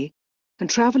away and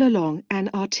travel along an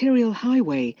arterial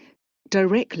highway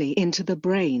directly into the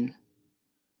brain.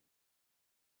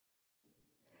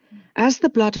 As the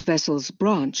blood vessels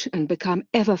branch and become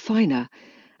ever finer,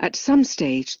 at some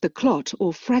stage the clot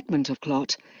or fragment of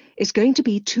clot is going to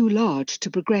be too large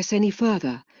to progress any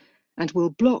further and will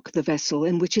block the vessel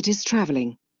in which it is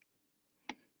travelling.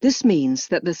 This means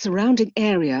that the surrounding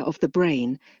area of the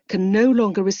brain can no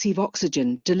longer receive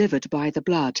oxygen delivered by the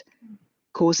blood,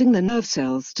 causing the nerve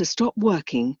cells to stop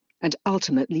working and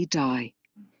ultimately die.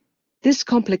 This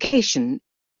complication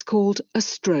is called a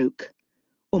stroke,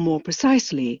 or more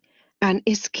precisely, an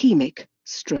ischemic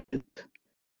stroke.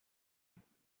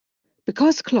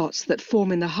 Because clots that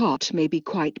form in the heart may be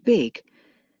quite big,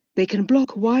 they can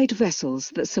block wide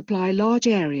vessels that supply large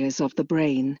areas of the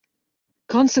brain.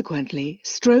 Consequently,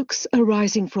 strokes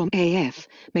arising from AF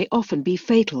may often be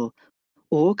fatal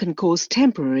or can cause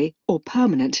temporary or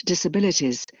permanent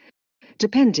disabilities,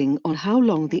 depending on how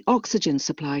long the oxygen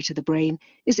supply to the brain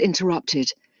is interrupted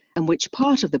and which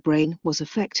part of the brain was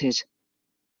affected.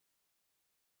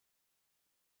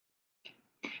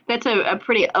 That's a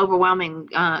pretty overwhelming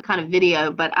kind of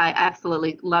video, but I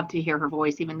absolutely love to hear her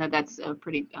voice, even though that's a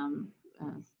pretty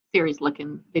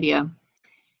serious-looking video.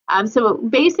 So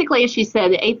basically, as she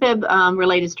said,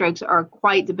 AFib-related strokes are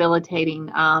quite debilitating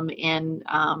in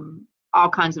all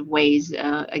kinds of ways.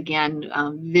 Again,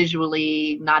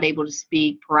 visually, not able to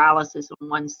speak, paralysis on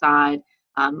one side,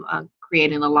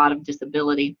 creating a lot of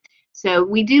disability. So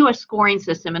we do a scoring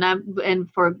system,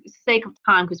 and for sake of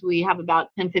time, because we have about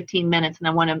 10-15 minutes, and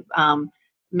I want to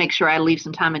make sure I leave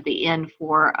some time at the end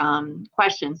for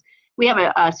questions. We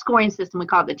have a scoring system. We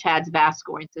call it the CHADS VAST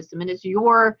scoring system, and it's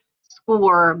your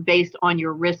score based on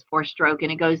your risk for stroke,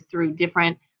 and it goes through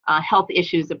different health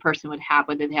issues a person would have,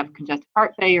 whether they have congestive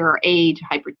heart failure or age,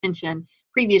 hypertension,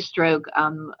 previous stroke,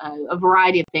 a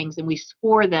variety of things, and we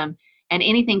score them. And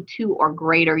anything 2 or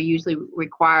greater usually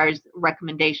requires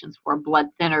recommendations for a blood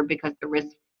thinner, because the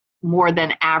risk more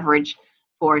than average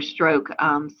for stroke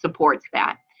supports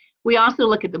that. We also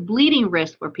look at the bleeding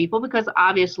risk for people, because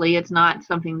obviously it's not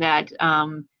something that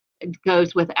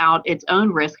goes without its own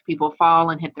risk. People fall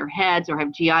and hit their heads or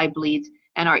have GI bleeds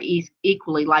and are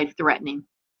equally life-threatening.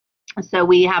 So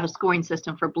we have a scoring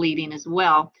system for bleeding as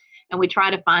well, and we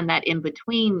try to find that in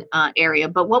between area.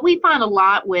 But what we find a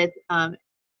lot with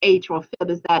atrial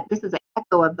fib is that this is an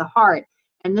echo of the heart,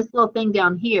 and this little thing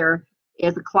down here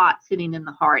is a clot sitting in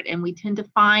the heart, and we tend to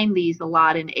find these a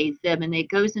lot in AFib, and it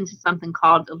goes into something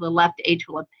called the left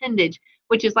atrial appendage,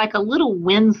 which is like a little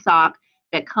windsock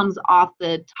that comes off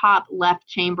the top left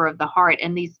chamber of the heart,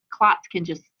 and these clots can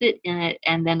just sit in it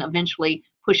and then eventually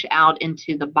push out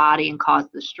into the body and cause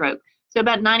the stroke. So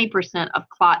about 90% of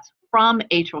clots from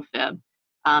atrial fib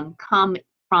come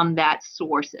from that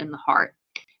source in the heart.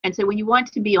 And so when you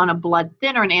want to be on a blood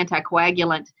thinner, an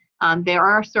anticoagulant, there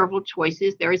are several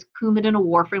choices. There is Coumadin or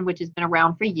warfarin, which has been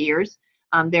around for years.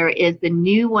 There is the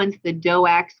new ones, the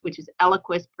DOACs, which is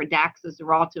Eliquis, Pradaxa,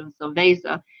 Xarelto, and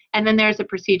Sylvasa. And then there's a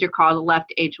procedure called a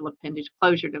left atrial appendage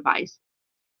closure device.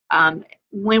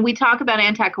 When we talk about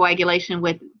anticoagulation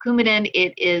with Coumadin,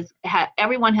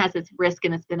 everyone has its risk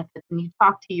and its benefits, and you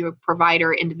talk to your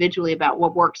provider individually about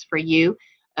what works for you.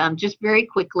 Just very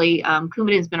quickly,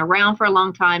 Coumadin has been around for a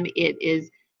long time. It is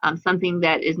something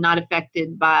that is not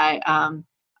affected by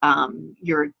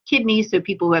your kidneys, so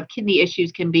people who have kidney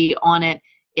issues can be on it.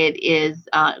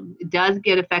 It does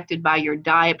get affected by your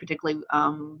diet, particularly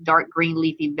dark green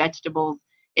leafy vegetables.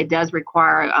 It does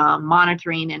require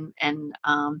monitoring and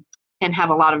can have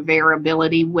a lot of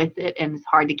variability with it, and it's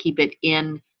hard to keep it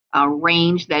in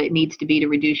range that it needs to be to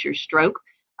reduce your stroke.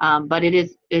 But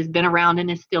it has been around and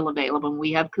is still available.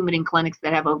 We have Coumadin clinics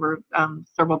that have over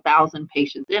several thousand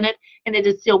patients in it, and it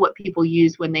is still what people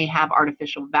use when they have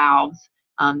artificial valves.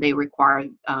 They require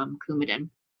Coumadin.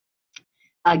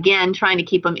 Again, trying to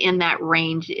keep them in that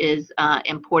range is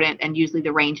important, and usually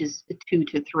the range is 2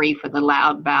 to 3 for the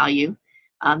loud value.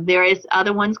 There is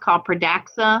other ones called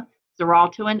Pradaxa,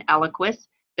 Xarelto, and Eliquis.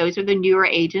 Those are the newer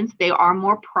agents. They are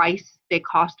more priced. They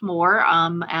cost more,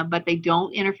 but they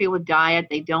don't interfere with diet.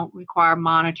 They don't require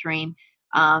monitoring,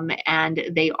 and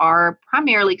they are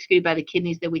primarily excreted by the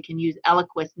kidneys. That we can use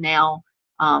Eliquis now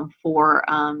for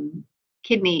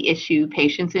kidney issue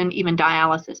patients and even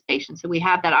dialysis patients. So we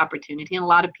have that opportunity, and a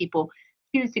lot of people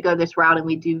choose to go this route, and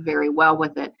we do very well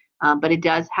with it. But it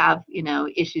does have,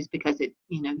 issues because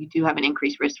you do have an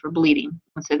increased risk for bleeding,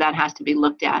 and so that has to be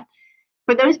looked at.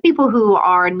 For those people who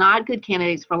are not good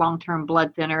candidates for long-term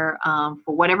blood thinner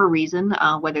for whatever reason,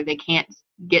 whether they can't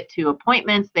get to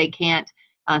appointments, they can't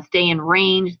stay in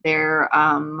range, they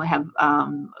have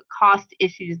cost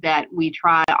issues that we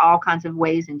try all kinds of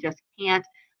ways and just can't.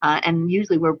 And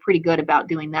usually we're pretty good about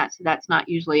doing that, so that's not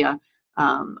usually a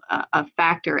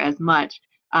factor as much.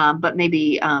 But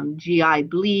maybe GI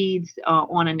bleeds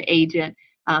on an agent.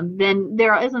 Then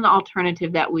there is an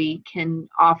alternative that we can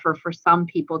offer for some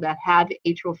people that have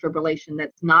atrial fibrillation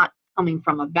that's not coming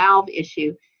from a valve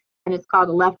issue, and it's called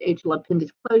a left atrial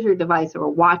appendage closure device, or a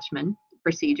Watchman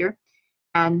procedure.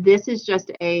 And this is just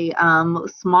a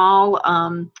small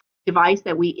device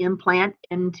that we implant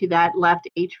into that left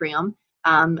atrium,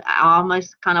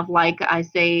 almost kind of like I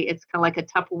say, it's kind of like a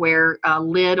Tupperware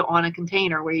lid on a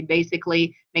container, where you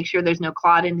basically make sure there's no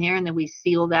clot in here, and then we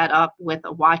seal that up with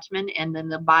a Watchman, and then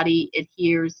the body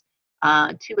adheres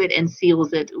to it and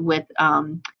seals it with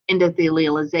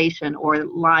endothelialization, or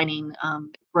lining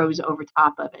grows over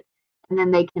top of it. And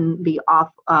then they can be off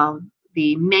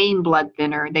the main blood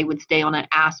thinner. They would stay on an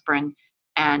aspirin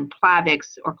and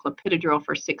Plavix or clopidogrel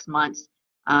for 6 months.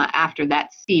 After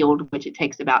that's sealed, which it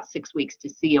takes about 6 weeks to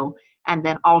seal, and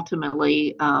then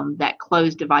ultimately that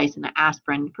closed device and the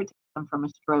aspirin protects them from a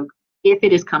stroke if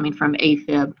it is coming from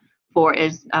AFib for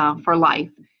life.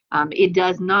 It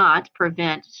does not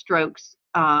prevent strokes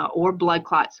or blood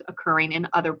clots occurring in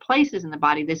other places in the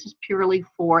body. This is purely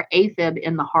for AFib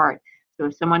in the heart. So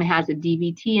if someone has a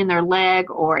DVT in their leg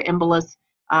or embolus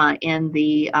in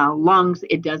the lungs,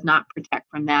 it does not protect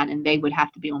from that, and they would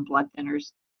have to be on blood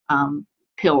thinners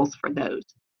pills for those.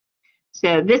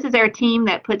 So this is our team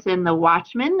that puts in the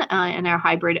Watchman in our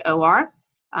hybrid OR.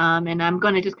 And I'm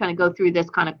going to just kind of go through this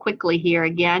kind of quickly here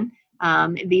again.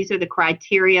 These are the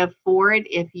criteria for it.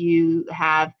 If you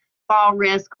have fall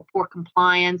risk, or poor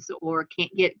compliance, or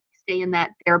can't stay in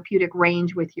that therapeutic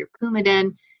range with your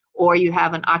Coumadin, or you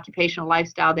have an occupational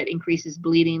lifestyle that increases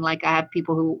bleeding, like I have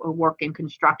people who work in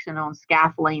construction on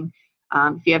scaffolding.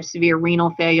 If you have severe renal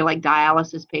failure, like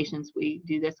dialysis patients, we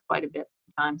do this quite a bit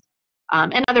sometimes.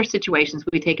 And other situations,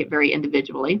 we take it very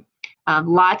individually.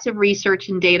 Lots of research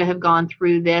and data have gone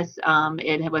through this.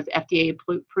 It was FDA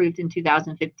approved in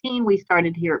 2015. We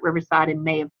started here at Riverside in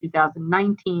May of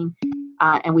 2019,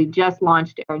 and we've just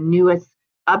launched our newest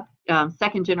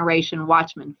second generation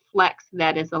Watchman Flex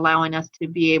that is allowing us to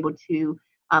be able to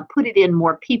put it in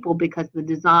more people, because the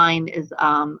design is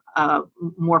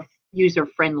more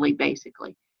user-friendly,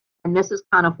 basically. And this is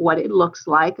kind of what it looks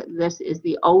like. This is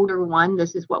the older one.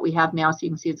 This is what we have now. So you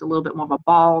can see it's a little bit more of a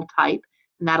ball type,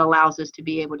 and that allows us to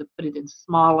be able to put it in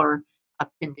smaller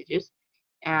appendages.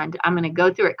 And I'm going to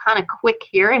go through it kind of quick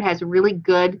here. It has really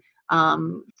good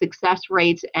success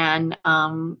rates and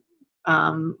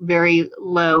very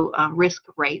low risk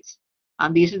rates.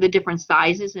 These are the different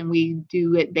sizes, and we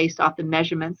do it based off the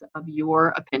measurements of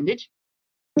your appendage.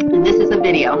 And this is a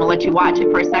video. I'm going to let you watch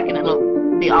it for a second, and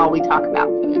it'll be all we talk about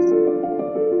for this.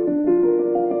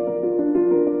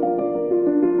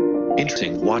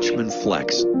 Interesting. Watchman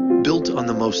Flex. Built on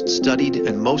the most studied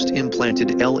and most implanted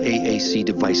LAAC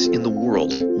device in the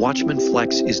world, Watchman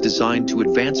Flex is designed to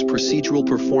advance procedural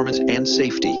performance and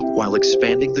safety while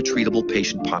expanding the treatable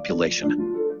patient population.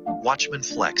 Watchman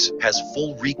Flex has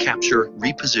full recapture,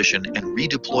 reposition, and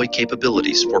redeploy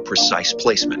capabilities for precise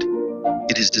placement.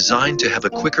 It is designed to have a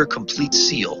quicker complete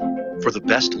seal for the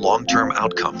best long-term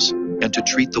outcomes and to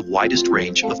treat the widest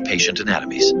range of patient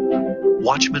anatomies.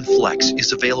 Watchman Flex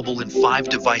is available in 5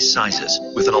 device sizes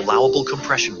with an allowable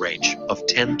compression range of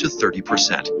 10 to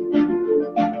 30%.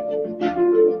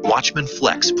 Watchman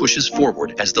Flex pushes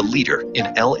forward as the leader in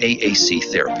LAAC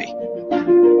therapy.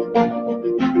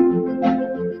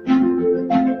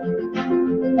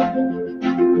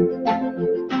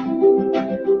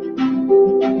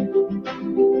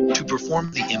 To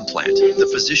perform the implant, the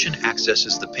physician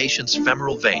accesses the patient's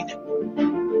femoral vein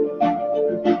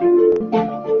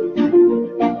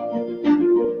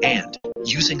and,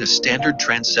 using a standard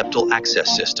transeptal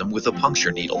access system with a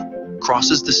puncture needle,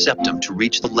 crosses the septum to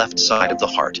reach the left side of the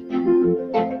heart.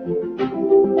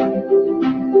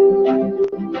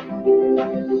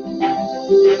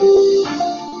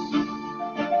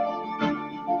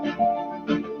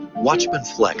 Watchman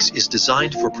Flex is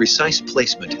designed for precise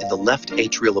placement in the left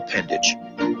atrial appendage.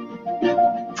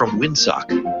 From windsock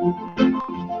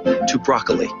to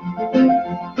broccoli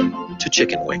to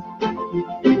chicken wing.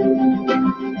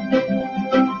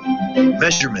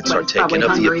 Measurements are taken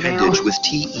of the appendage with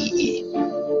TEE.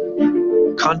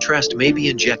 Contrast may be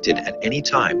injected at any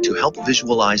time to help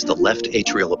visualize the left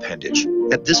atrial appendage.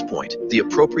 At this point, the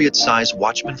appropriate size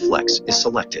Watchman Flex is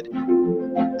selected.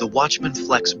 The Watchman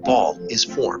Flex ball is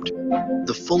formed.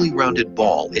 The fully rounded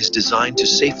ball is designed to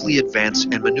safely advance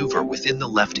and maneuver within the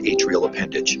left atrial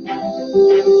appendage.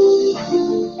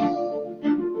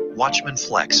 Watchman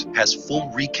Flex has full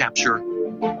recapture,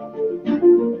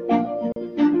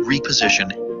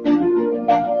 reposition,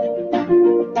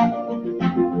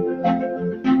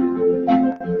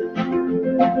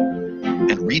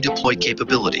 and redeploy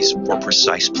capabilities for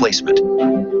precise placement.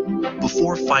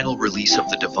 Before final release of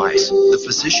the device, the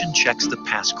physician checks the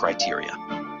pass criteria.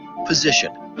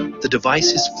 Position: the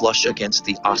device is flush against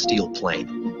the ostial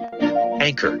plane.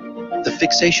 Anchor: the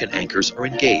fixation anchors are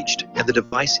engaged and the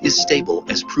device is stable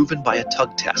as proven by a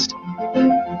tug test.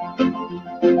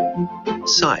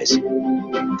 Size: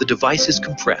 the device is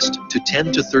compressed to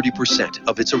 10 to 30%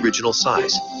 of its original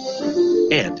size.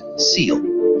 And seal: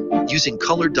 using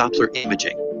color Doppler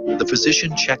imaging, the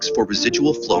physician checks for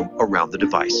residual flow around the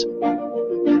device.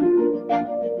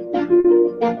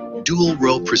 Dual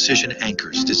row precision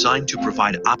anchors designed to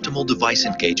provide optimal device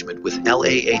engagement with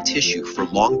LAA tissue for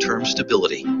long-term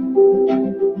stability.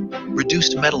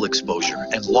 Reduced metal exposure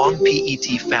and long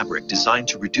PET fabric designed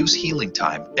to reduce healing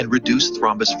time and reduce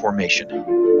thrombus formation.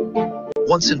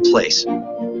 Once in place,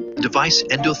 the device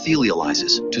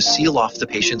endothelializes to seal off the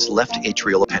patient's left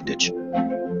atrial appendage.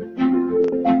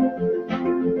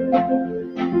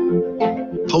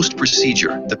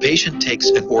 Post-procedure, the patient takes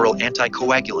an oral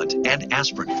anticoagulant and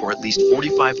aspirin for at least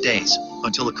 45 days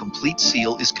until a complete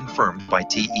seal is confirmed by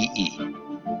TEE.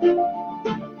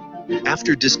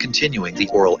 After discontinuing the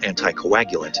oral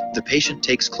anticoagulant, the patient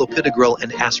takes clopidogrel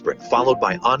and aspirin followed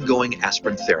by ongoing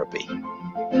aspirin therapy.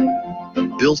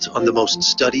 Built on the most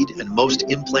studied and most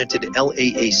implanted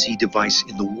LAAC device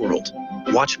in the world,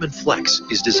 Watchman Flex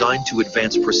is designed to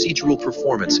advance procedural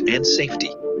performance and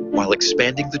safety while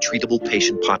expanding the treatable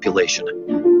patient population.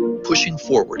 Pushing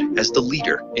forward as the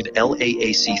leader in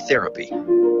LAAC therapy,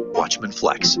 Watchman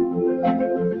Flex.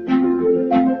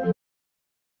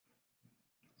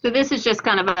 So this is just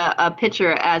kind of a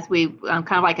picture as we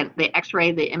kind of like the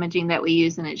x-ray, the imaging that we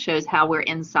use, and it shows how we're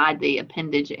inside the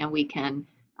appendage and we can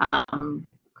kind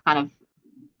of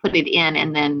put it in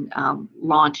and then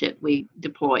launch it, we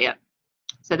deploy it.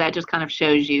 So that just kind of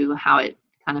shows you how it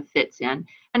kind of fits in.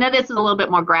 I know this is a little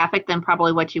bit more graphic than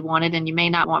probably what you wanted, and you may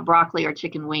not want broccoli or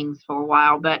chicken wings for a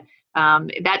while, but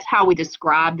that's how we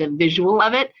describe the visual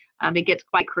of it. It gets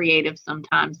quite creative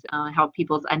sometimes, how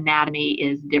people's anatomy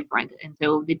is different. And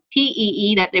so the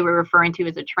TEE that they were referring to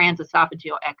is a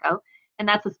transesophageal echo, and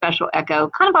that's a special echo,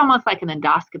 kind of almost like an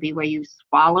endoscopy where you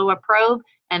swallow a probe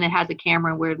and it has a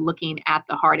camera and we're looking at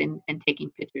the heart and taking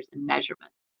pictures and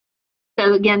measurements.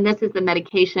 So again, this is the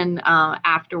medication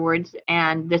afterwards,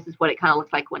 and this is what it kind of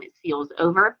looks like when it seals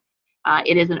over.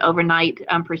 It is an overnight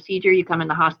procedure. You come in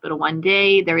the hospital one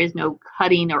day. There is no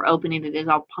cutting or opening. It is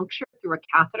all punctured through a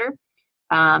catheter,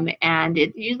 and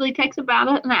it usually takes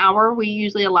about an hour. We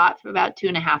usually allot for about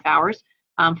 2.5 hours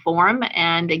for them.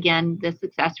 And again, the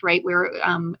success rate, we're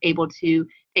able to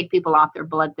take people off their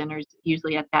blood thinners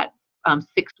usually at that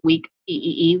 6-week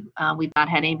TEE. We've not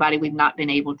had anybody we've not been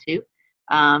able to.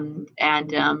 And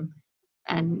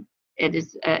it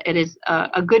is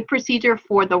a good procedure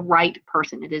for the right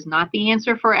person. It is not the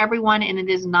answer for everyone, and it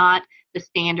is not the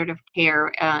standard of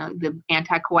care. The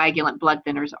anticoagulant blood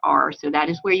thinners are, so that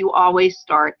is where you always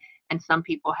start, and some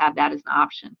people have that as an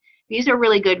option. These are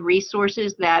really good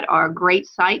resources that are great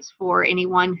sites for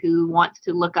anyone who wants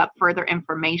to look up further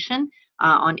information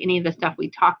on any of the stuff we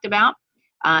talked about.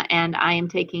 And I am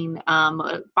taking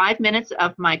 5 minutes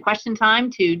of my question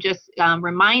time to just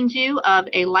remind you of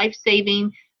a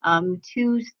life-saving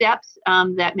 2 steps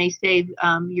that may save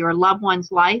your loved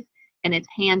one's life, and it's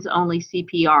hands-only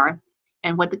CPR.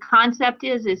 And what the concept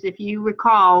is if you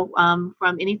recall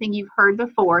from anything you've heard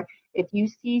before, if you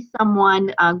see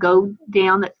someone go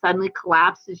down that suddenly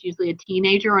collapses, usually a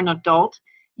teenager or an adult,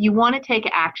 you want to take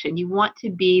action. You want to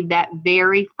be that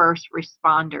very first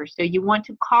responder. So you want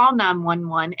to call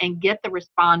 911 and get the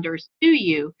responders to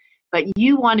you, but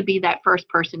you want to be that first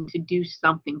person to do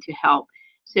something to help.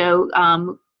 So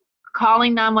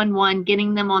calling 911,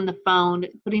 getting them on the phone,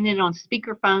 putting it on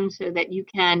speakerphone so that you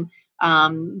can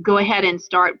go ahead and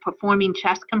start performing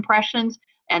chest compressions,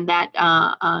 and that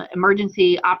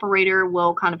emergency operator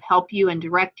will kind of help you and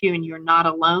direct you, and you're not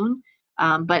alone,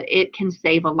 but it can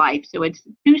save a life. So it's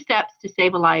 2 steps to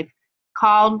save a life.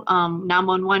 Call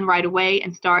 911 right away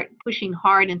and start pushing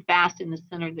hard and fast in the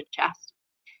center of the chest.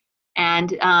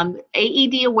 And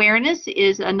AED awareness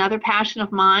is another passion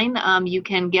of mine. You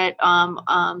can get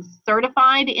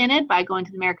certified in it by going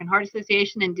to the American Heart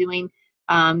Association and doing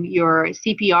your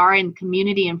CPR in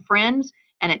community and friends.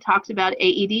 And it talks about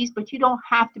AEDs, but you don't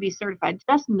have to be certified.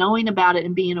 Just knowing about it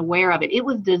and being aware of it. It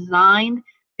was designed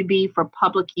to be for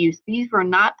public use. These were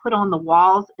not put on the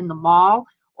walls in the mall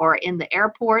or in the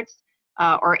airports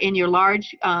or in your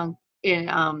large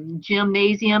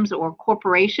gymnasiums or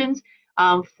corporations.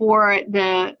 For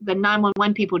the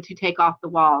 911 people to take off the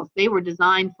walls. They were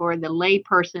designed for the lay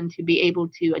person to be able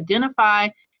to identify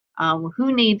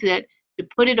who needs it, to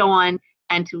put it on,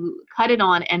 and to cut it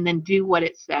on, and then do what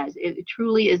it says. It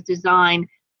truly is designed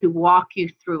to walk you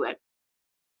through it.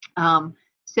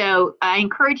 So I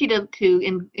encourage you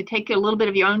to take a little bit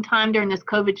of your own time during this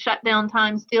COVID shutdown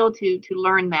time still to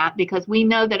learn that, because we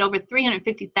know that over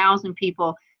 350,000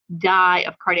 people die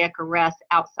of cardiac arrest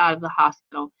outside of the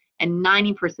hospital, and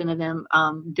 90% of them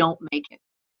don't make it.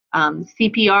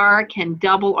 CPR can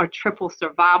double or triple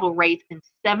survival rates, and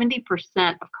 70%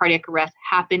 of cardiac arrests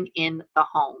happen in the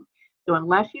home. So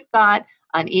unless you've got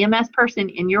an EMS person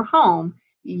in your home,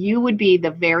 you would be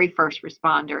the very first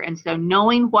responder. And so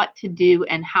knowing what to do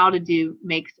and how to do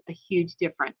makes a huge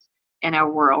difference in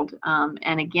our world.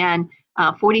 And again,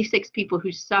 46 people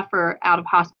who suffer out of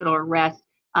hospital arrest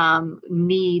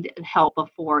need help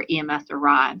before EMS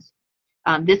arrives.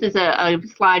 This is a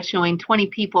slide showing 20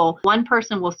 people. One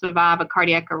person will survive a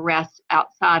cardiac arrest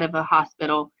outside of a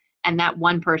hospital, and that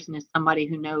one person is somebody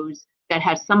who knows, that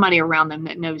has somebody around them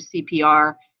that knows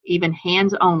CPR, even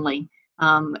hands only,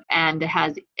 and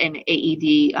has an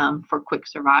AED for quick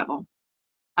survival.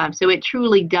 So it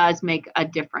truly does make a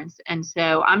difference. And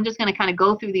so I'm just going to kind of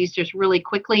go through these just really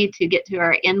quickly to get to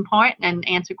our end point and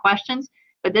answer questions.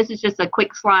 But this is just a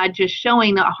quick slide just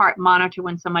showing a heart monitor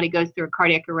when somebody goes through a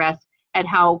cardiac arrest, and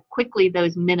how quickly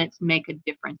those minutes make a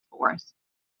difference for us.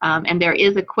 And there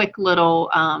is a quick little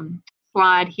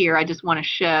slide here I just want to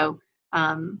show,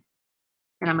 and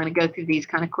I'm going to go through these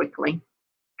kind of quickly.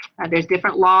 There's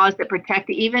different laws that protect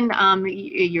even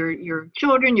your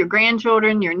children, your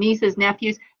grandchildren, your nieces,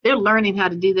 nephews. They're learning how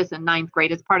to do this in 9th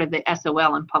grade as part of the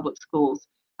SOL in public schools,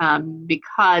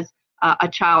 because a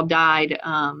child died.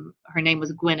 Her name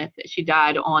was Gwyneth. She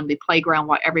died on the playground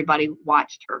while everybody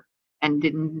watched her and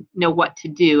didn't know what to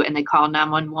do, and they called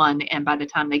 911, and by the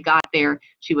time they got there,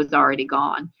 she was already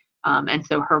gone. And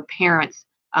so her parents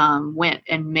went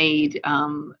and made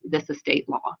this a state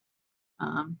law.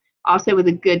 Also, with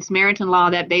the Good Samaritan law,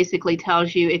 that basically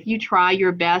tells you if you try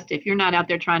your best, if you're not out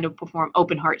there trying to perform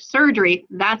open heart surgery,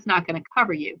 that's not going to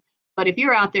cover you. But if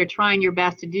you're out there trying your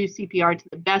best to do CPR to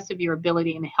the best of your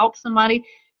ability and help somebody,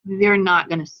 they're not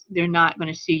going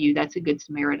to sue you. That's a Good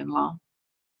Samaritan law.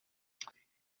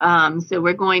 So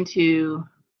we're going to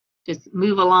just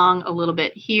move along a little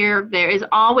bit here. There is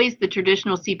always the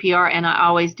traditional CPR, and I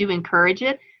always do encourage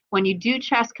it. When you do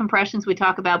chest compressions, we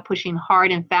talk about pushing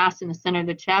hard and fast in the center of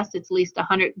the chest. It's at least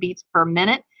 100 beats per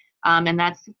minute, and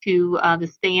that's to the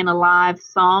Staying Alive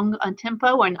song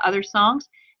tempo and other songs.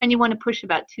 And you want to push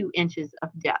about 2 inches of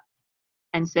depth.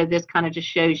 And so this kind of just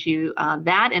shows you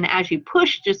that. And as you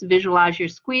push, just visualize you're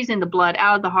squeezing the blood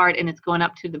out of the heart, and it's going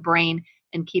up to the brain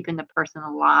and keeping the person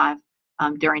alive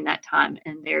during that time.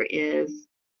 And there is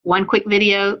one quick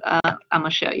video I'm going to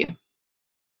show you.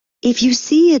 If you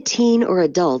see a teen or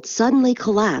adult suddenly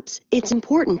collapse, it's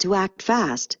important to act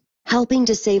fast. Helping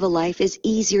to save a life is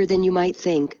easier than you might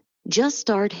think. Just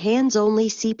start hands-only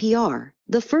CPR.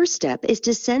 The first step is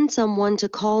to send someone to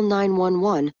call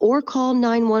 911 or call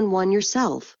 911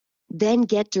 yourself. Then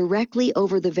get directly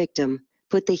over the victim.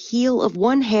 Put the heel of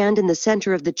one hand in the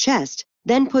center of the chest,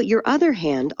 then put your other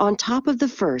hand on top of the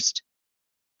first.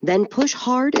 Then push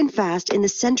hard and fast in the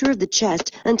center of the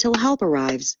chest until help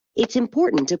arrives. It's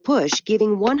important to push,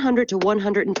 giving 100 to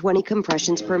 120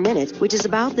 compressions per minute, which is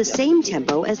about the same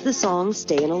tempo as the song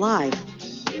Stayin' Alive.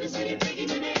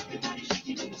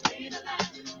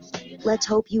 Let's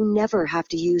hope you never have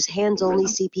to use hands-only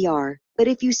CPR. But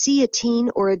if you see a teen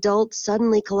or adult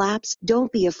suddenly collapse,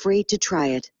 don't be afraid to try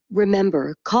it.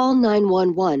 Remember, call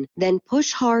 911, then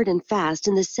push hard and fast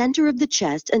in the center of the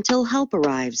chest until help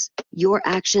arrives. Your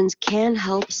actions can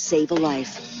help save a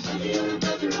life.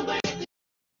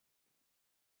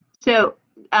 So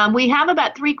we have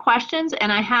about 3 questions,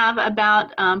 and I have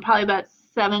about probably about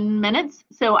 7 minutes.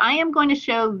 So I am going to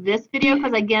show this video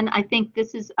because, again, I think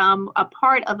this is a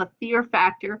part of a fear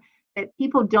factor that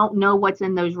people don't know what's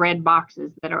in those red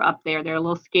boxes that are up there. They're a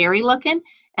little scary looking.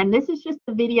 And this is just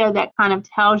a video that kind of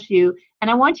tells you,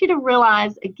 and I want you to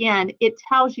realize, again, it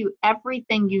tells you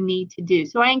everything you need to do.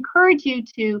 So I encourage you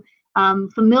to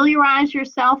familiarize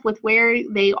yourself with where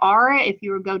they are. If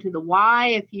you go to the Y,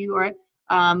 if you are,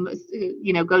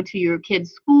 go to your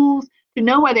kids' schools, to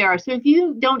know where they are. So if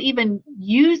you don't even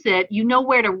use it, you know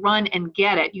where to run and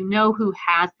get it. You know who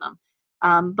has them.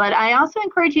 But I also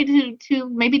encourage you to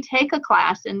maybe take a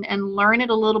class and learn it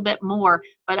a little bit more.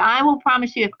 But I will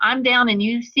promise you, if I'm down and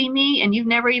you see me and you've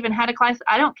never even had a class,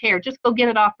 I don't care. Just go get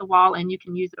it off the wall and you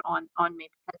can use it on me,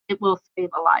 because it will save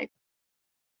a life.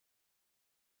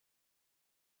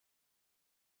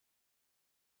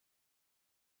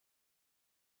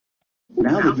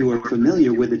 Now that you are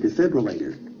familiar with the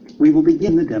defibrillator, we will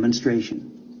begin the demonstration.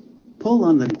 Pull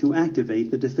on them to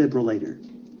activate the defibrillator.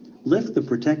 Lift the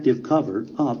protective cover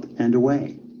up and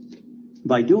away.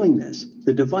 By doing this,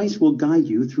 the device will guide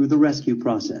you through the rescue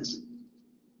process.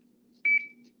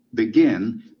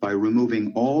 Begin by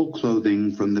removing all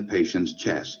clothing from the patient's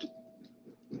chest.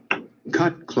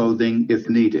 Cut clothing if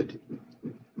needed.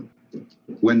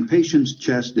 When patient's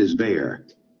chest is bare,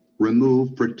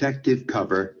 remove protective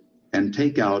cover and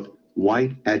take out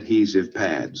white adhesive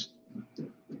pads.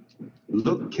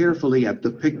 Look carefully at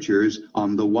the pictures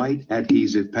on the white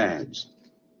adhesive pads.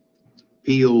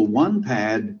 Peel one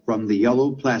pad from the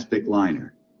yellow plastic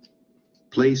liner.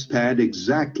 Place pad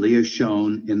exactly as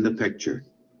shown in the picture.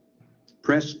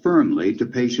 Press firmly to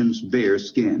patient's bare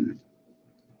skin.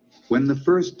 When the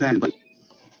first pad,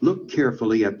 look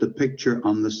carefully at the picture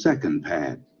on the second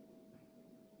pad.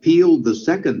 Peel the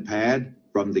second pad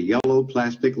from the yellow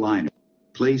plastic liner.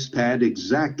 Place pad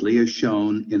exactly as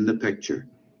shown in the picture.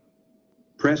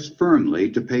 Press firmly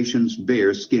to patient's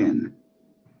bare skin.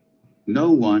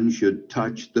 No one should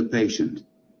touch the patient.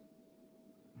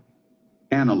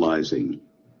 Analyzing.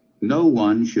 No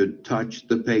one should touch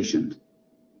the patient.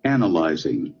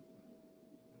 Analyzing.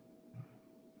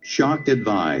 Shock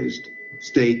advised.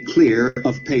 Stay clear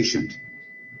of patient.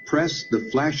 Press the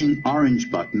flashing orange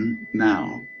button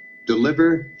now.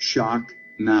 Deliver shock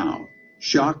now.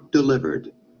 Shock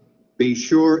delivered. Be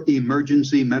sure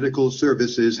emergency medical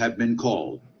services have been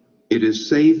called. It is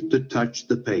safe to touch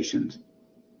the patient.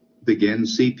 Begin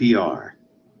CPR.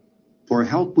 For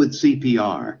help with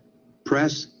CPR,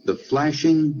 press the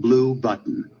flashing blue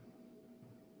button.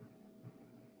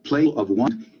 Place of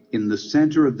one in the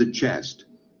center of the chest,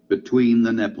 between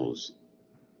the nipples.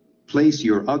 Place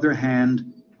your other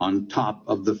hand on top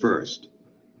of the first.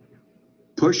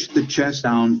 Push the chest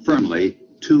down firmly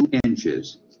 2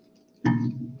 inches.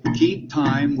 Keep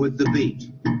time with the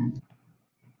beat.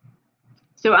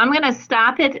 So I'm going to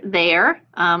stop it there.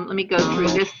 Let me go through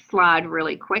this slide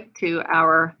really quick to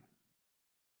our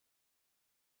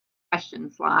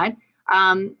question slide.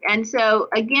 And so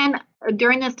again,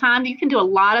 during this time, you can do a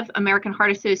lot of American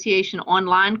Heart Association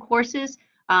online courses.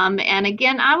 And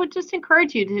again, I would just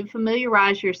encourage you to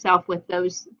familiarize yourself with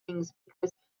those things,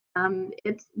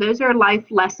 because those are life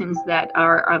lessons that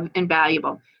are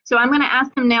invaluable. So I'm going to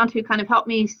ask them now to kind of help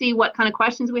me see what kind of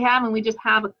questions we have, and we just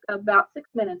have about 6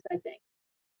 minutes, I think.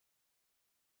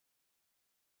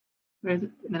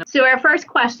 So our first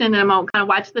question, and I'm going to kind of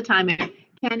watch the timer.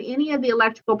 Can any of the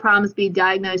electrical problems be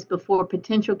diagnosed before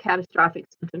potential catastrophic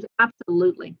symptoms?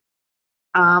 Absolutely.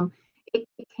 It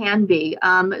can be.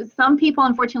 Some people,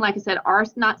 unfortunately, like I said, are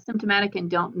not symptomatic and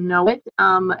don't know it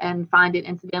and find it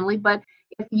incidentally. But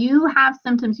if you have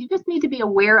symptoms, you just need to be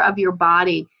aware of your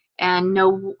body and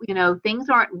know, things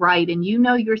aren't right, and you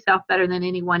know yourself better than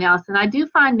anyone else. And I do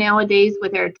find nowadays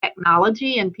with our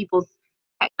technology and people's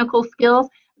technical skills,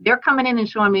 they're coming in and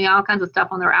showing me all kinds of stuff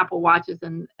on their Apple Watches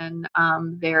and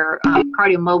their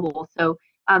cardio mobile. So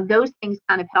those things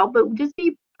kind of help, but just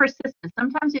be persistent.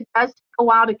 Sometimes it does take a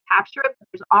while to capture it, but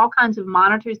there's all kinds of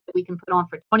monitors that we can put on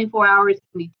for 24 hours,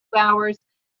 72 hours,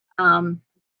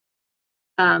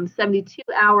 72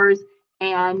 hours,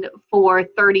 and for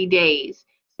 30 days.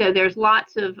 So there's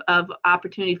lots of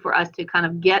opportunity for us to kind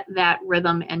of get that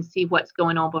rhythm and see what's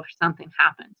going on before something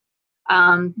happens.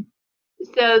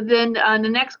 So then the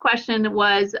next question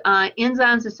was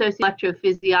enzymes associated with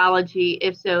electrophysiology.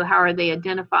 If so, how are they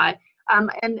identified?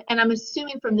 And I'm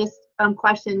assuming from this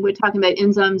question, we're talking about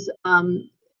enzymes.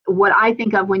 What I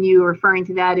think of when you're referring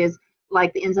to that is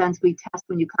like the enzymes we test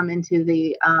when you come into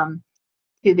the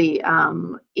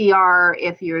ER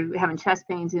if you're having chest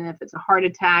pains, and if it's a heart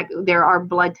attack, there are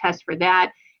blood tests for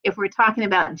that. If we're talking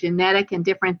about genetic and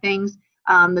different things,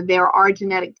 there are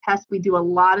genetic tests. We do a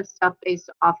lot of stuff based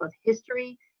off of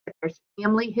history. If there's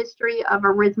family history of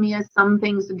arrhythmia, some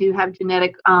things do have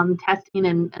genetic testing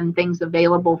and things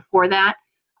available for that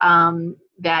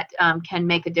that can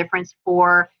make a difference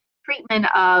for treatment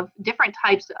of different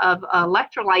types of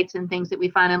electrolytes and things that we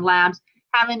find in labs.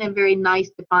 Having a very nice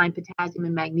defined potassium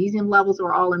and magnesium levels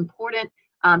are all important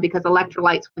because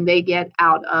electrolytes, when they get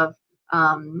out of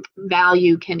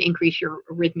value, can increase your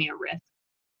arrhythmia risk.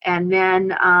 And then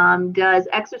does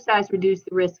exercise reduce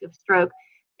the risk of stroke?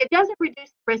 It doesn't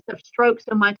reduce the risk of stroke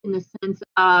so much in the sense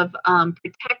of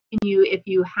protecting you if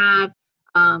you have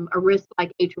a risk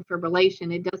like atrial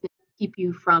fibrillation. It doesn't keep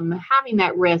you from having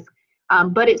that risk,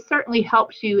 but it certainly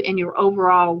helps you in your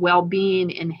overall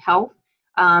well-being and health.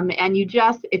 And you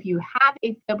just, if you have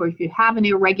AFib or if you have an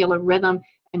irregular rhythm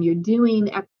and you're doing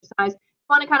exercise, you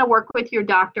want to kind of work with your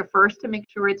doctor first to make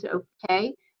sure it's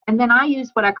okay. And then I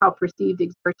use what I call perceived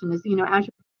exertion. Is, you know, as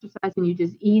you're exercising, you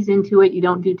just ease into it. You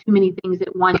don't do too many things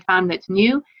at one time that's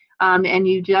new. And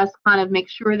you just kind of make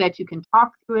sure that you can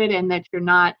talk through it and that you're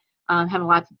not having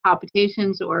lots of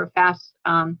palpitations or fast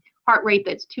heart rate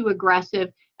that's too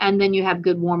aggressive. And then you have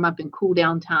good warm up and cool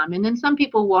down time. And then some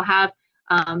people will have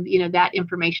you know, that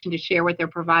information to share with their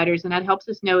providers, and that helps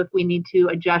us know if we need to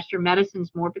adjust your medicines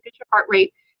more, because your heart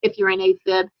rate, if you're in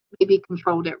AFib, may be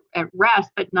controlled at rest,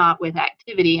 but not with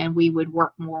activity, and we would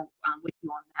work more with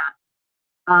you on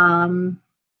that.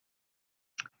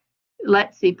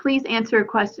 Let's see, please answer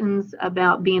questions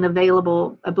about being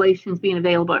available, ablations being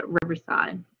available at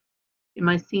Riverside. Am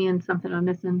I seeing something I'm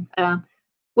missing?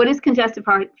 What is congestive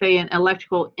heart failure and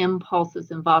electrical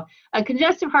impulses involved?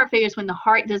 Congestive heart failure is when the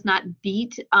heart does not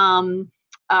beat.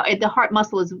 The heart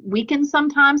muscle is weakened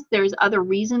sometimes. There's other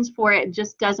reasons for it. It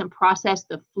just doesn't process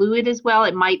the fluid as well.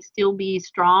 It might still be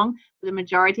strong, but the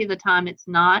majority of the time it's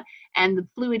not. And the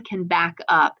fluid can back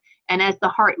up. And as the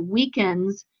heart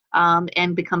weakens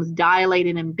and becomes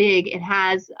dilated and big, it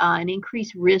has an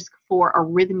increased risk for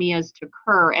arrhythmias to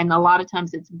occur. And a lot of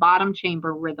times it's bottom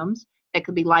chamber rhythms that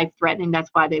could be life-threatening. That's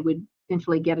why they would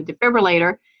potentially get a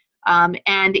defibrillator.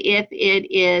 And if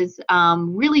it is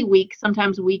really weak,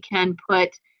 sometimes we can put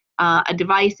a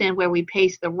device in where we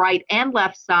pace the right and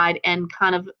left side and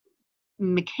kind of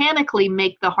mechanically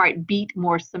make the heart beat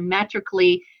more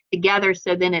symmetrically together,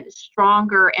 so then it's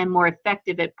stronger and more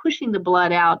effective at pushing the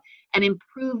blood out and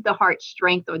improve the heart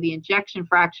strength or the ejection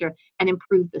fraction and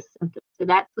improve the symptoms. So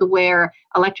that's where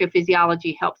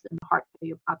electrophysiology helps in the heart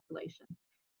failure population.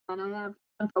 And I have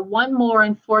one more,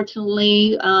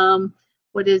 unfortunately.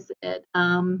 What is it?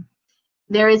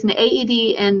 There is an AED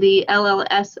in the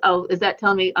LLS. Oh, is that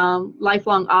telling me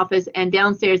lifelong office and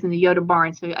downstairs in the Yoder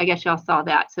barn? So I guess y'all saw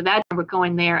that. So that we're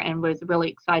going there and was really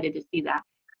excited to see that.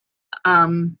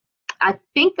 I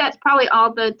think that's probably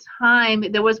all the time.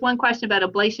 There was one question about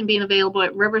ablation being available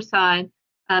at Riverside.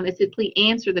 It said please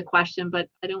answer the question, but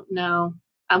I don't know.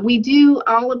 We do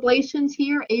all ablations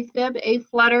here, AFib,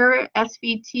 A-flutter,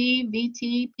 SVT,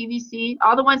 VT, PVC,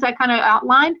 all the ones I kind of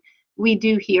outlined, we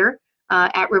do here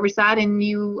at Riverside. And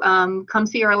you come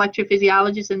see our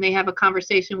electrophysiologist and they have a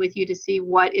conversation with you to see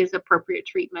what is appropriate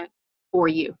treatment for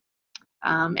you.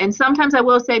 And sometimes I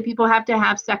will say people have to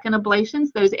have second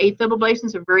ablations. Those AFib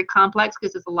ablations are very complex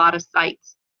because there's a lot of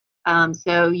sites.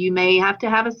 So you may have to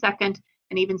have a second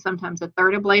and even sometimes a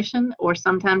third ablation, or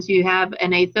sometimes you have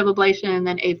an AFib ablation and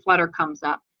then A-flutter comes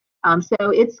up. So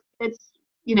it's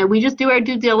you know, we just do our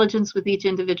due diligence with each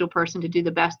individual person to do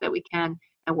the best that we can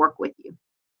and work with you.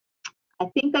 I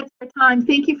think that's our time.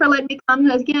 Thank you for letting me come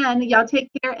again. Y'all take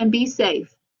care and be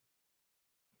safe.